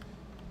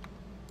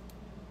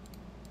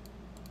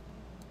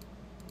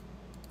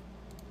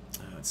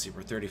 let's see,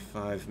 we're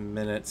 35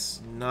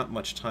 minutes. Not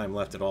much time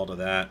left at all to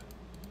that.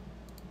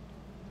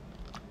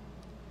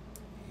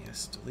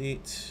 Yes,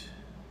 delete.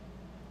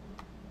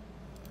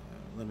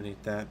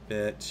 Eliminate that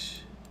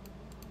bit.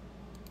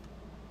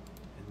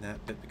 And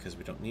that bit because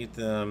we don't need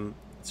them.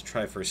 Let's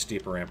try for a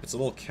steeper ramp. It's a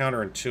little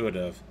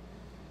counterintuitive,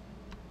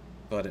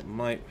 but it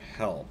might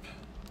help.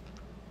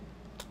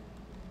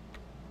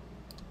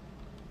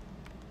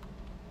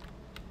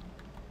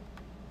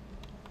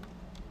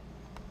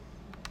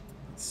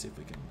 Let's see if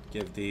we can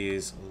give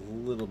these a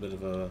little bit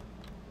of a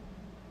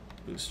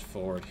boost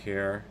forward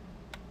here.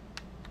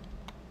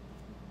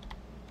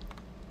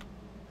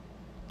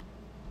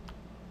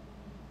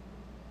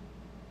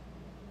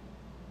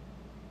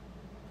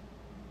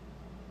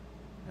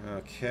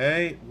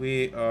 Okay,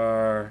 we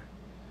are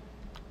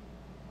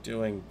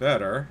doing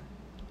better.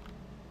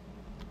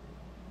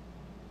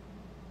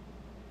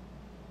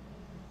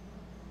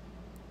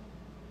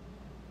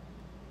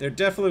 There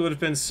definitely would have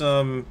been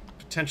some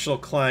potential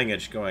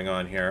clangage going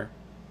on here.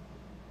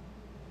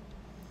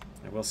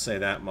 I will say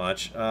that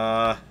much.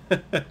 And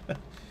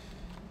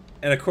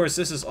of course,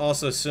 this is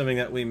also assuming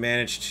that we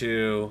managed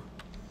to...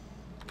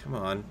 Come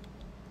on.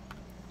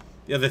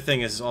 The other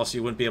thing is also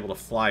you wouldn't be able to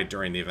fly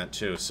during the event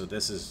too, so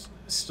this is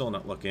still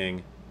not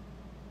looking...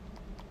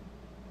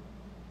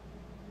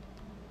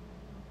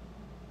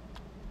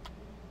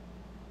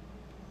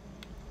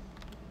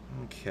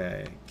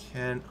 Okay,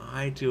 can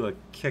I do a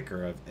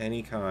kicker of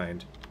any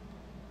kind?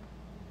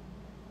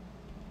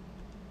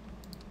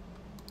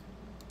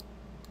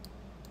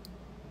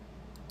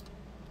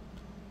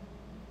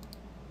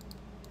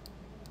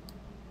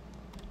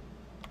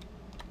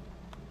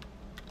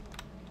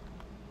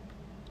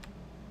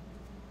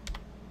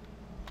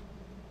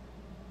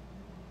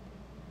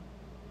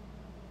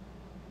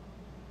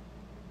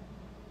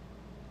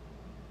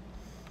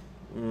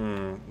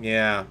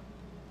 Yeah.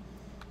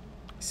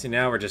 See,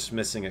 now we're just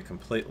missing it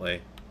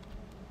completely.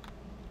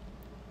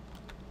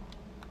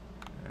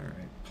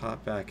 Alright,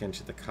 pop back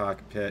into the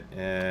cockpit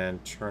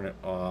and turn it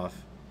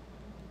off.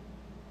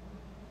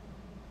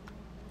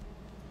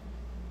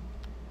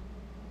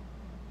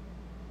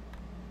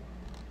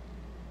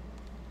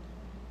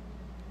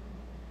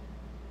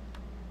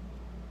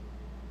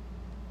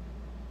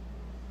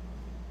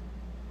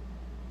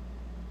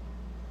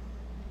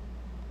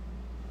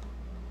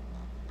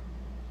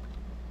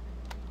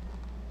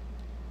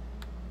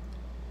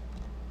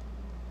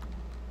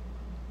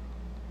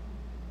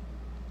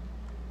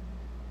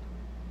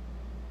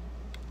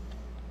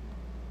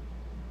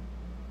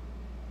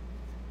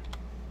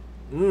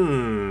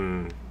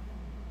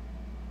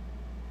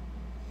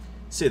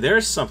 See,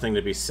 there's something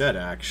to be said,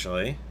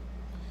 actually.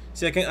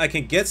 See, I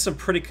can get some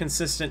pretty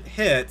consistent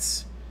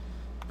hits,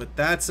 but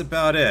that's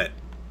about it.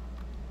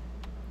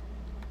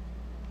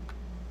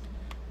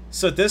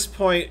 So at this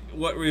point,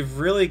 what we've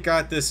really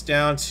got this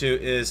down to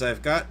is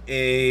I've got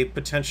a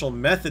potential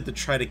method to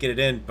try to get it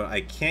in, but I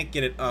can't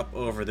get it up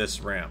over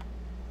this ramp.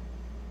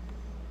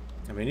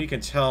 I mean, you can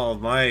tell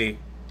my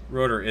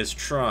rotor is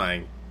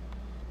trying,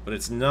 but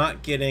it's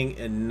not getting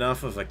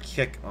enough of a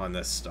kick on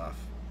this stuff.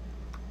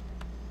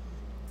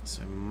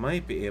 So I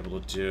might be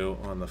able to do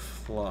on the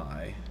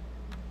fly.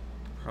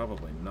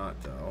 Probably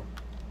not, though.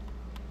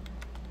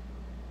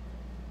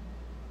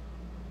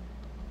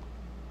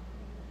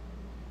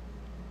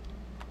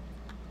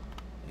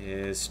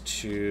 Is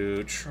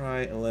to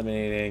try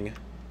eliminating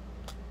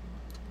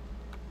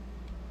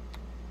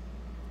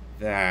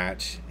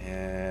that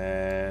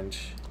and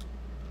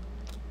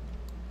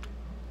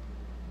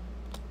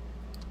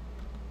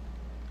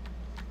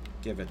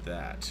give it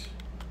that.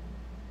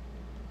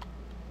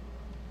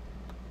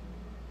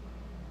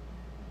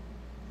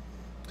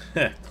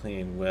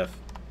 Clean whiff.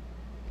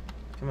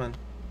 Come on.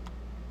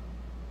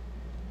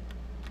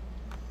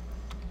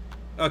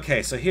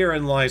 Okay, so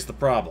herein lies the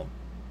problem.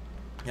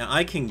 Now,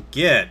 I can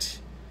get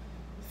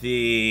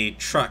the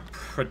truck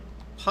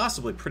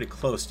possibly pretty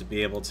close to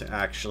be able to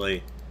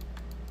actually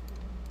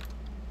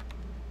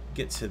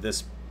get to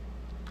this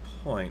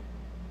point.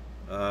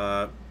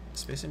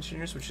 Space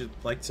engineers, would you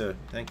like to,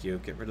 thank you,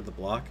 get rid of the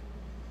block?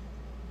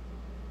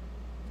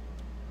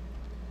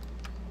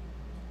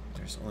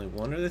 There's only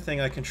one other thing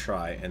I can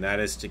try, and that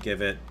is to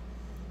give it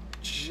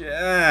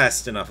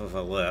just enough of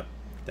a lip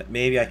that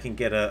maybe I can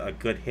get a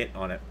good hit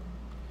on it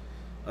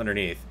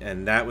underneath,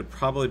 and that would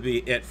probably be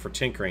it for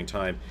tinkering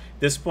time. At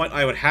this point,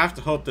 I would have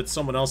to hope that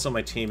someone else on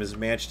my team has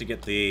managed to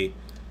get the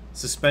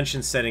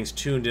suspension settings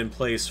tuned in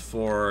place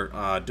for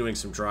doing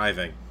some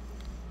driving.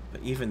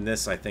 But even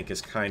this, I think,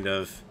 is kind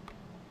of...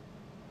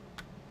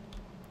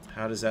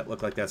 How does that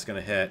look like that's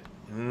going to hit?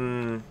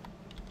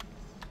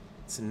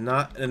 It's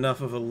not enough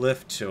of a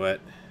lift to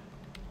it.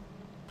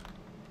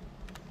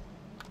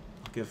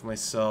 I'll give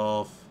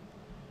myself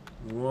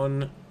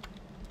one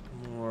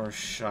more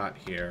shot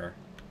here.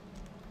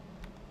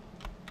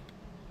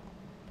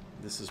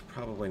 This is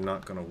probably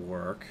not going to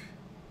work.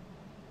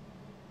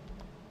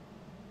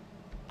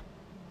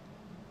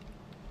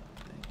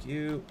 Thank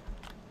you.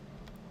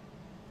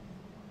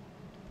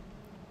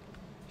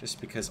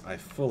 Just because I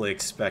fully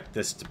expect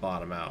this to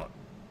bottom out.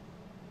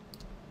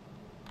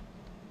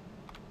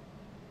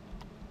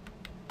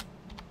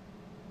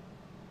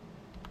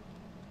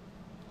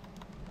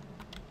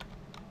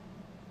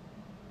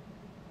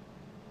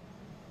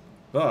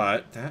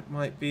 But that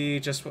might be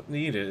just what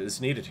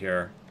is needed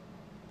here.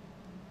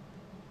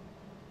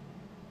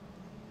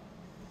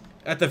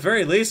 At the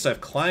very least,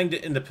 I've clanged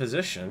it into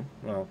position.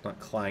 Well, not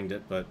clanged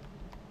it, but...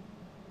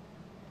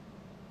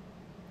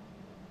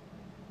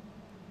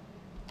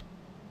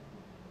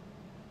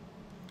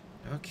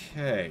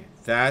 Okay,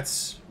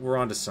 we're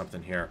onto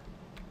something here.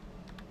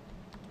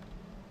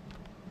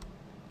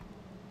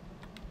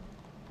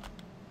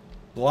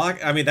 Block,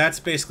 I mean, that's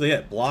basically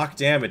it. Block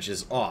damage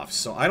is off,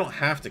 so I don't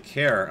have to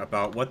care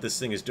about what this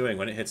thing is doing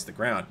when it hits the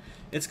ground.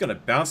 It's going to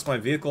bounce my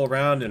vehicle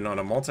around, and on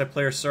a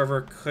multiplayer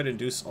server could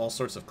induce all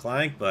sorts of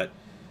clang, but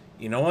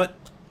you know what?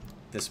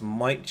 This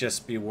might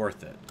just be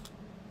worth it.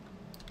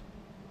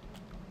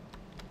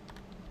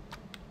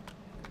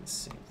 And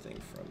same thing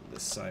from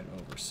this side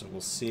over, so we'll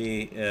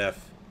see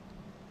if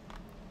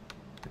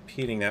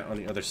repeating that on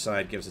the other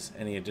side gives us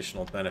any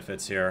additional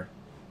benefits here.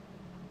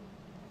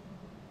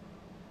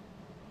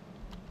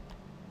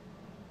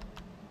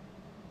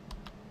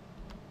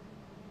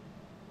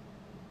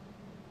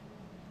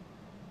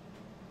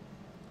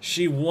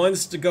 She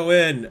wants to go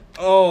in.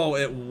 Oh,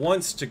 it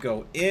wants to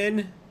go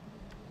in.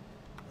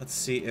 Let's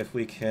see if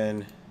we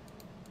can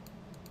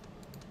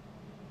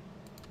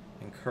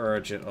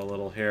encourage it a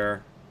little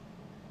here.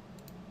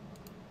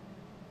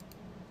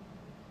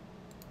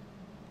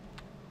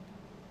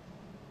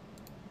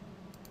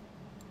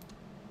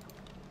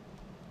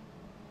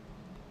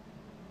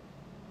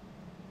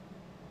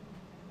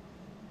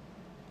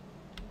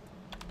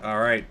 All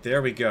right,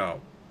 there we go.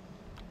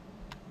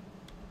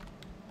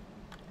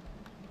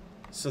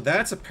 So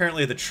that's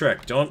apparently the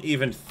trick. Don't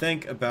even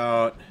think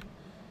about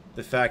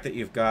the fact that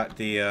you've got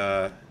the,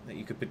 that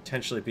you could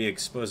potentially be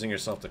exposing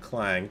yourself to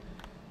clang,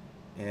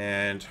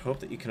 and hope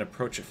that you can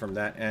approach it from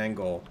that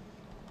angle.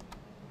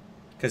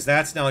 Because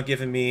that's now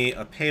giving me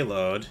a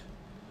payload.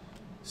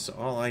 So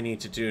all I need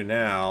to do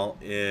now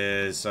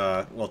is,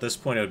 well, at this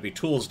point it would be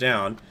tools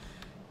down,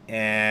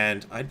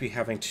 and I'd be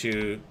having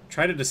to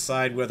try to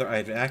decide whether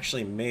I've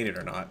actually made it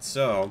or not.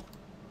 So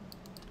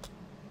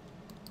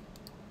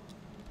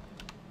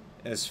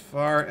as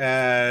far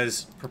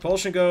as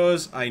propulsion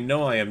goes, I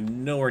know I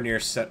am nowhere near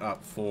set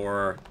up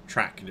for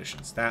track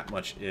conditions. That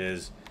much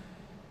is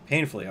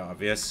painfully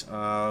obvious.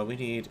 We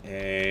need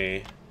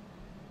a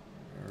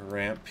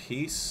ramp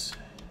piece.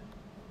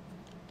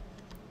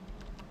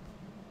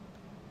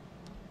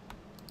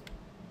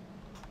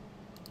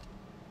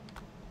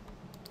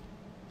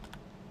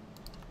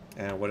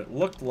 And what it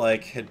looked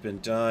like had been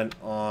done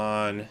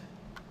on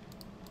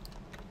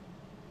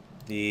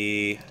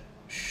the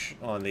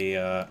on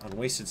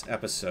Wasted's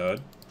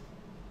episode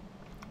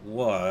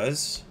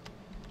was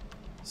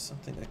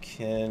something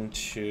akin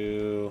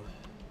to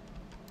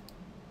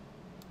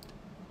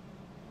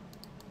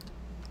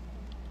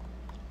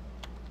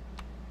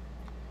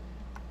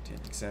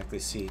didn't exactly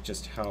see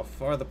just how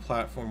far the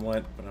platform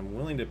went, but I'm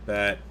willing to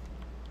bet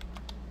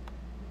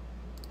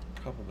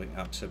probably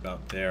out to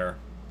about there.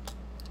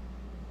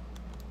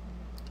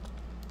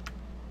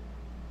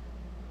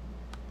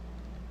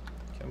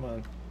 Come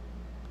on.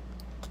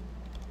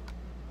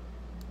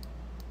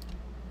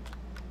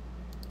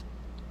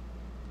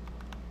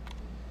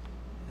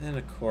 And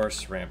of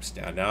course, ramps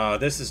down. Now,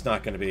 this is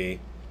not going to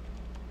be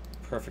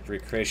perfect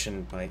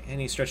recreation by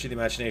any stretch of the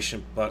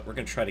imagination, but we're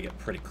going to try to get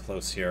pretty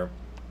close here.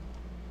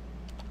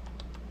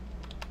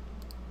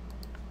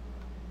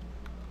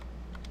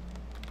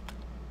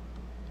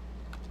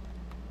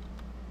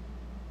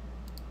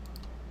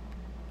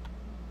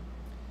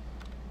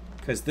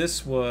 Because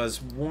this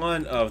was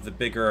one of the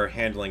bigger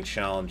handling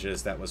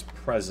challenges that was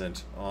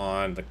present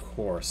on the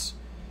course.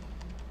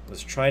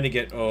 Was trying to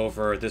get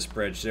over this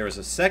bridge. There was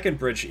a second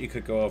bridge that you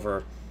could go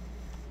over,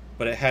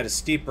 but it had a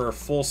steeper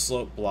full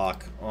slope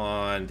block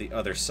on the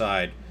other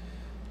side,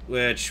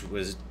 which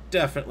was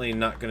definitely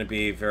not going to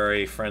be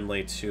very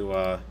friendly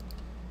to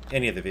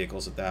any of the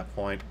vehicles at that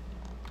point.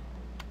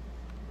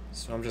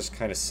 So I'm just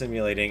kind of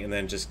simulating and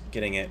then just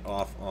getting it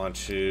off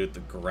onto the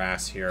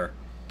grass here.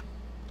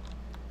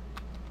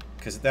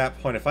 Because at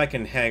that point, if I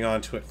can hang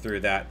on to it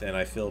through that, then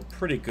I feel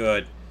pretty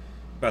good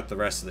about the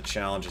rest of the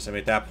challenges. I mean,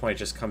 at that point, it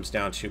just comes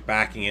down to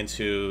backing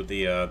into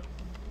the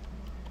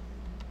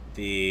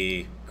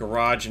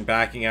garage and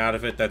backing out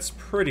of it. That's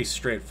pretty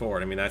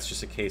straightforward. I mean, that's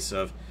just a case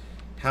of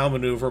how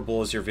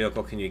maneuverable is your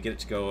vehicle? Can you get it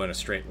to go in a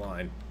straight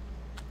line?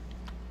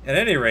 At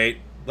any rate,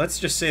 let's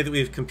just say that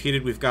we've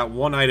competed. We've got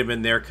one item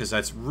in there because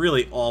that's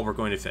really all we're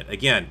going to fit.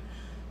 Again,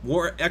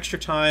 more extra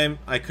time.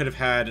 I could have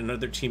had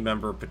another team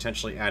member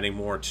potentially adding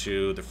more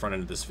to the front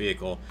end of this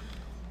vehicle.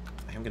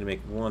 I'm going to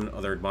make one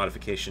other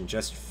modification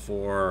just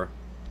for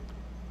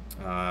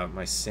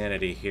my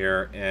sanity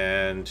here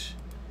and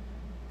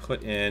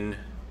put in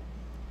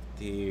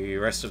the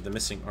rest of the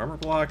missing armor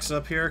blocks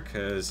up here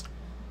because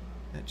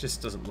that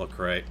just doesn't look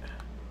right.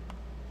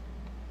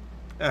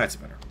 That's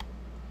better.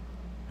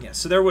 Yeah,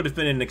 so there would have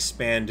been an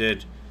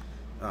expanded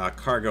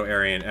cargo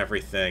area and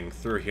everything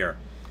through here.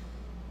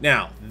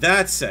 Now,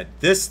 that said,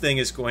 this thing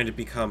is going to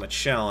become a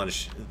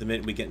challenge the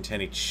minute we get into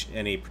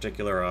any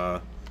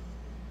particular...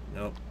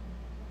 nope.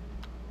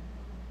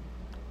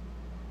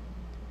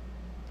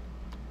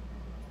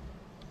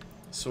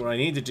 So what I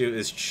need to do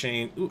is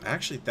chain... Ooh,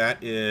 actually,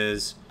 that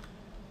is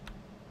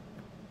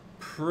a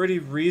pretty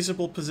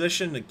reasonable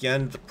position.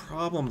 Again, the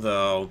problem,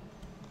 though,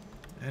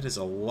 that is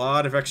a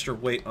lot of extra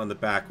weight on the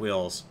back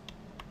wheels.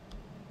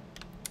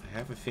 I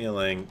have a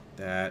feeling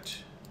that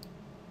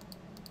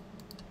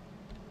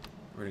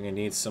we're going to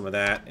need some of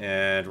that,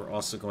 and we're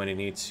also going to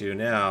need to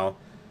now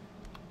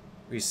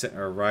reset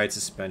our ride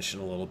suspension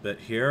a little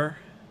bit here.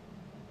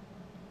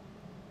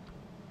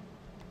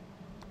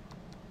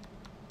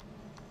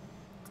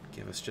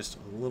 Give us just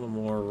a little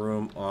more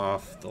room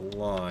off the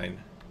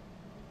line.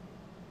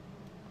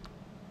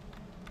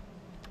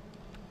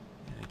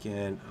 And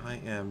again, I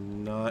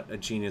am not a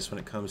genius when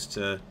it comes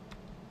to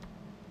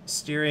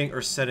steering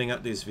or setting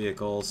up these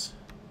vehicles.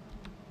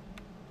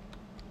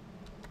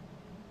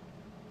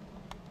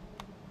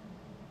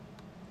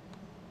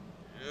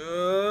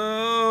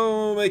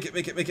 Oh, make it,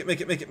 make it, make it,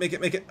 make it, make it, make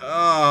it, make it.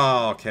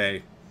 Oh,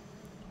 okay.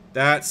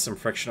 That's some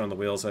friction on the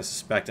wheels, I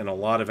suspect, and a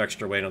lot of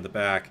extra weight on the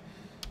back.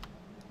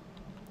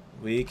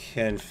 We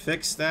can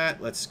fix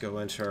that. Let's go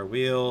into our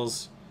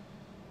wheels.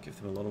 Give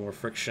them a little more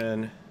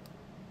friction.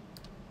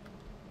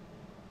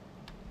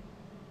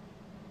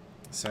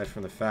 Aside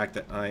from the fact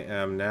that I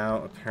am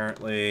now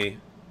apparently...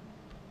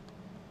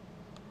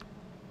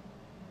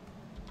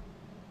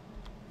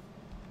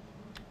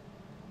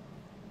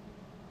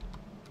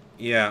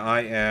 Yeah,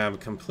 I am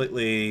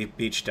completely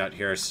beached out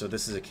here, so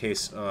this is a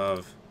case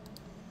of,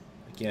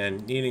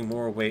 again, needing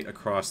more weight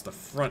across the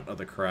front of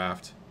the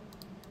craft.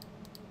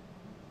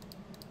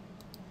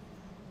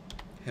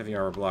 Heavy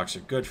armor blocks are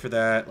good for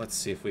that. Let's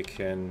see if we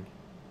can...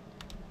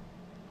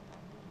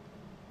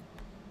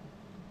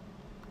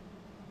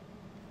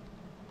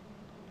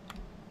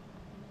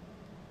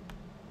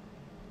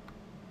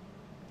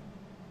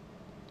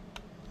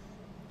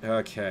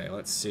 Okay,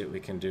 let's see what we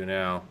can do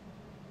now.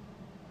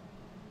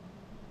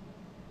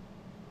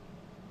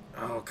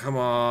 Oh, come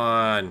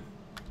on.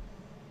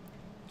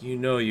 You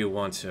know you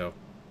want to.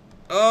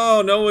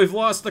 Oh, no, we've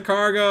lost the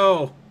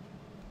cargo.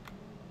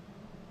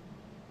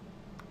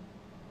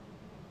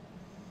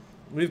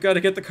 We've got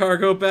to get the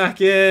cargo back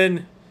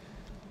in.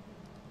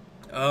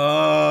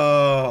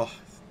 Oh.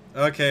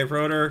 Okay,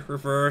 rotor,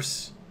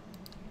 reverse.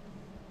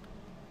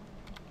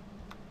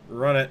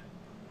 Run it.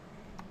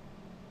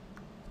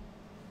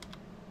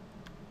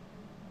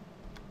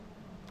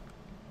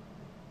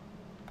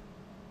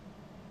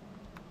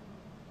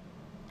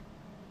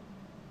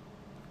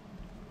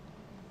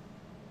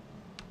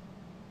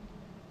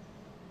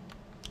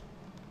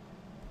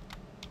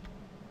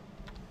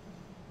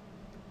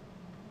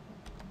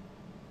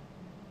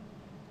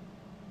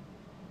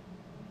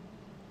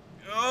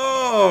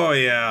 Oh,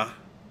 yeah.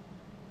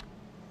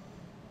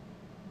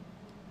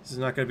 This is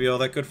not going to be all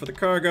that good for the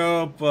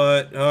cargo,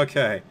 but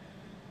okay.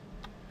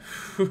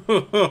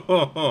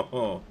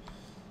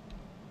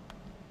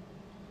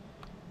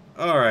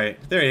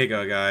 Alright, there you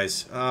go,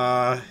 guys.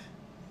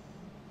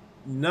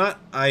 Not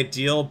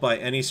ideal by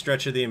any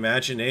stretch of the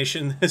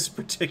imagination, this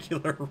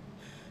particular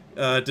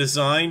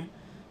design,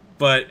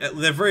 but at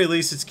the very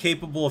least it's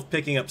capable of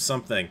picking up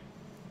something.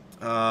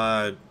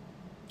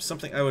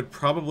 Something I would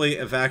probably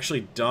have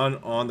actually done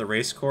on the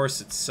race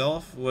course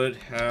itself would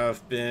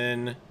have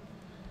been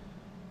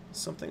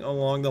something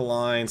along the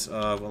lines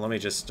of, well, let me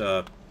just,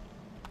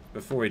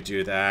 before we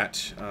do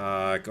that,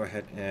 go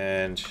ahead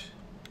and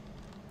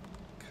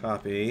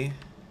copy.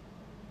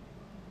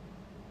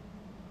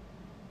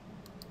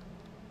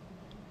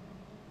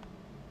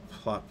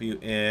 Plop you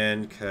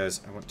in,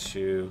 because I want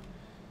to,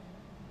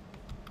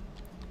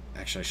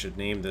 actually I should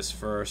name this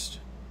first.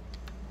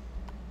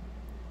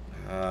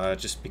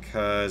 Just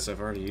because I've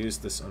already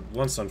used this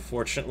once,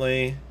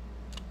 unfortunately.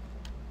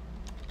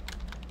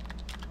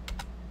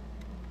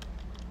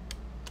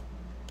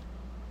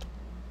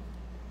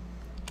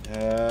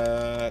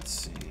 Let's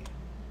see.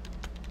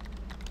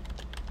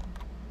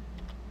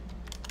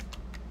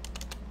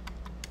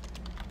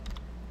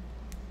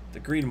 The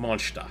green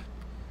Monshtah.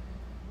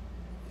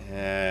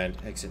 And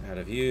exit out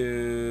of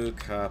view,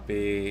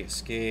 copy,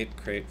 escape,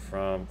 create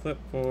from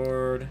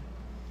clipboard.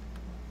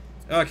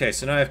 Okay,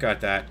 so now I've got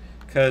that.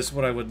 Because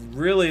what I would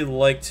really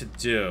like to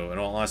do, in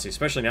all honesty,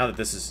 especially now that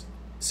this is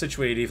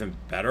situated even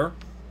better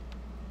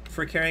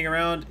for carrying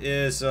around,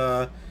 is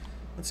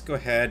let's go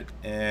ahead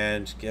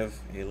and give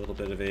a little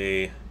bit of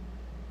a...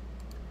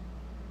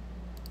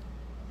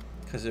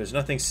 Because there's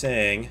nothing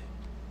saying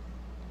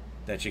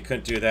that you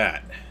couldn't do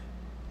that.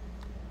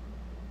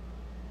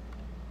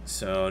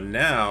 So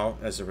now,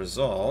 as a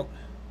result...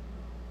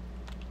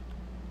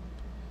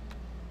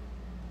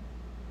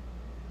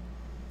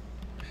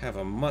 I have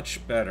a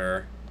much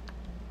better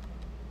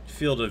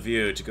field of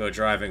view to go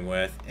driving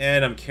with,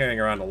 and I'm carrying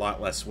around a lot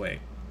less weight.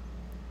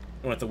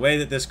 And with the way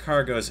that this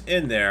car goes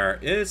in there,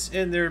 it's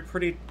in there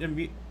pretty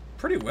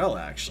well,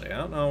 actually. I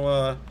don't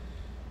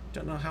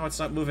know how it's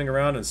not moving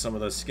around in some of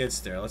those skids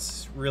there.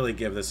 Let's really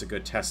give this a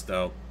good test,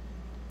 though.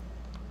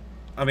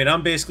 I mean,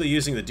 I'm basically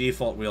using the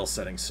default wheel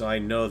settings, so I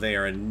know they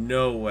are in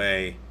no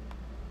way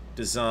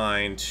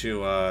designed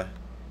to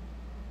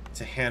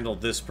handle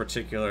this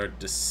particular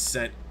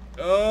descent.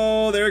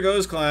 Oh, there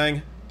goes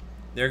Clang.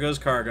 There goes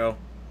cargo.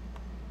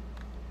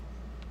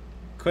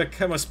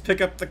 Quick, I must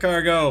pick up the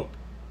cargo.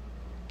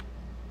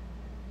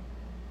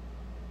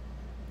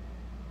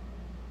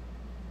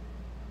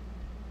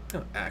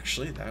 Oh,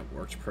 actually, that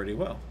worked pretty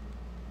well.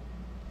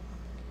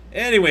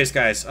 Anyways,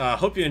 guys,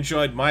 hope you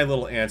enjoyed my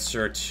little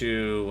answer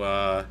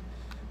to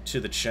to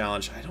the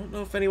challenge. I don't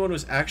know if anyone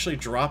was actually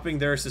dropping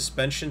their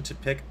suspension to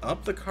pick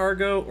up the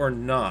cargo or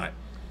not.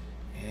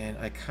 And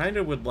I kind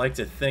of would like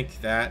to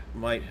think that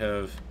might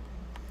have...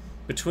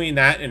 Between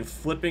that and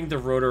flipping the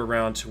rotor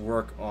around to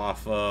work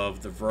off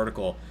of the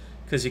vertical,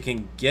 because you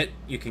can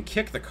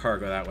kick the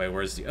cargo that way,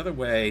 whereas the other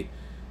way,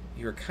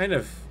 you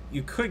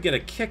could get a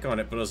kick on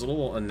it, but it was a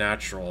little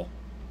unnatural.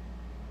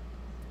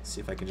 Let's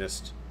see if I can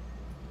just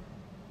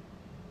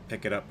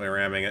pick it up by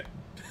ramming it.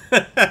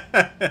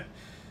 Of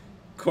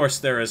course,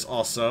 there is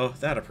also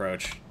that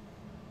approach.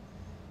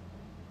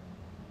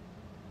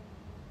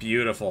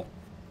 Beautiful.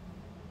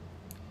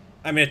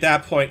 I mean, at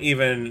that point,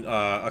 even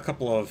a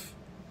couple of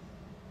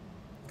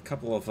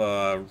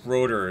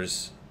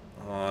rotors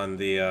on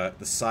the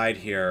side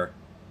here,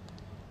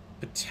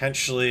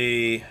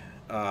 potentially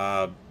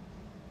on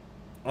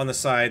the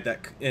side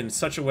that in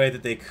such a way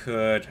that they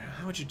could.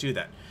 How would you do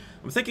that?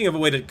 I'm thinking of a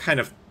way to kind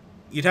of.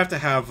 You'd have to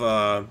have.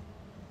 Let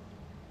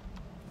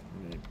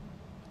me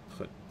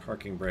put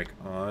parking brake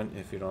on,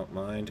 if you don't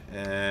mind,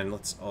 and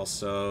let's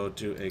also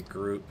do a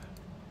group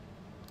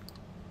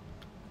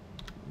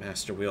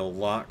master wheel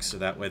lock, so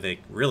that way they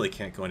really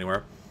can't go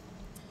anywhere.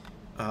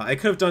 I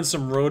could have done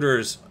some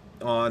rotors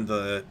on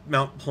the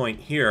mount point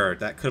here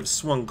that could have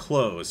swung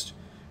closed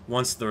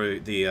once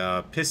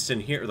the piston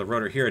here, or the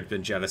rotor here, had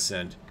been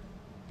jettisoned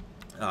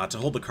to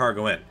hold the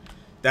cargo in.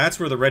 That's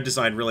where the red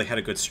design really had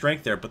a good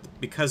strength there, but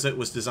because it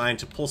was designed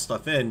to pull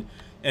stuff in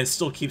and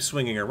still keep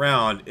swinging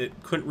around,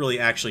 it couldn't really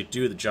actually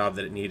do the job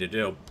that it needed to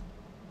do.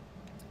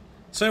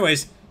 So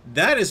anyways,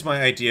 that is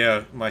my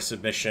idea, my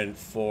submission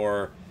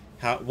for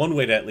one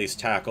way to at least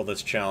tackle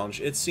this challenge.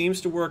 It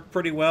seems to work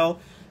pretty well.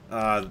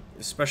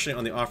 Especially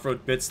on the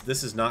off-road bits.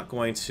 This is not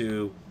going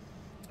to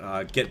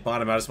get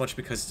bottom out as much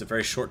because it's a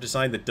very short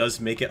design. That does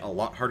make it a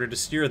lot harder to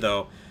steer,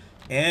 though.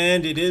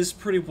 And it is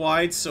pretty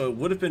wide, so it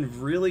would have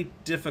been really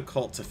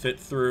difficult to fit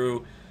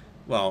through.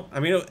 Well, I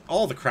mean,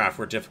 all the craft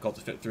were difficult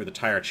to fit through the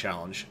tire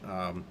challenge.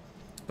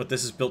 But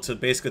this is built to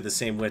basically the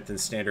same width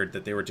and standard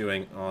that they were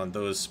doing on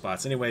those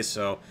spots anyway,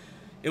 so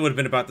it would have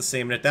been about the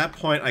same. And at that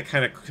point, I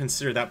kind of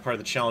consider that part of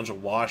the challenge a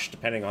wash,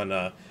 depending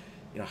on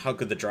you know, how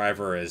good the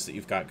driver is that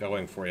you've got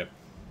going for you.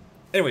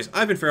 Anyways,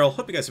 I've been Feral.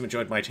 Hope you guys have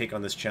enjoyed my take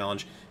on this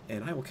challenge,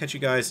 and I will catch you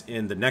guys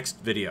in the next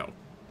video.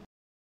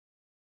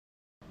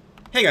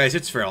 Hey guys,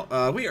 it's Feral.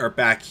 We are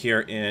back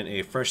here in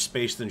a fresh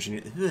Space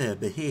Engineer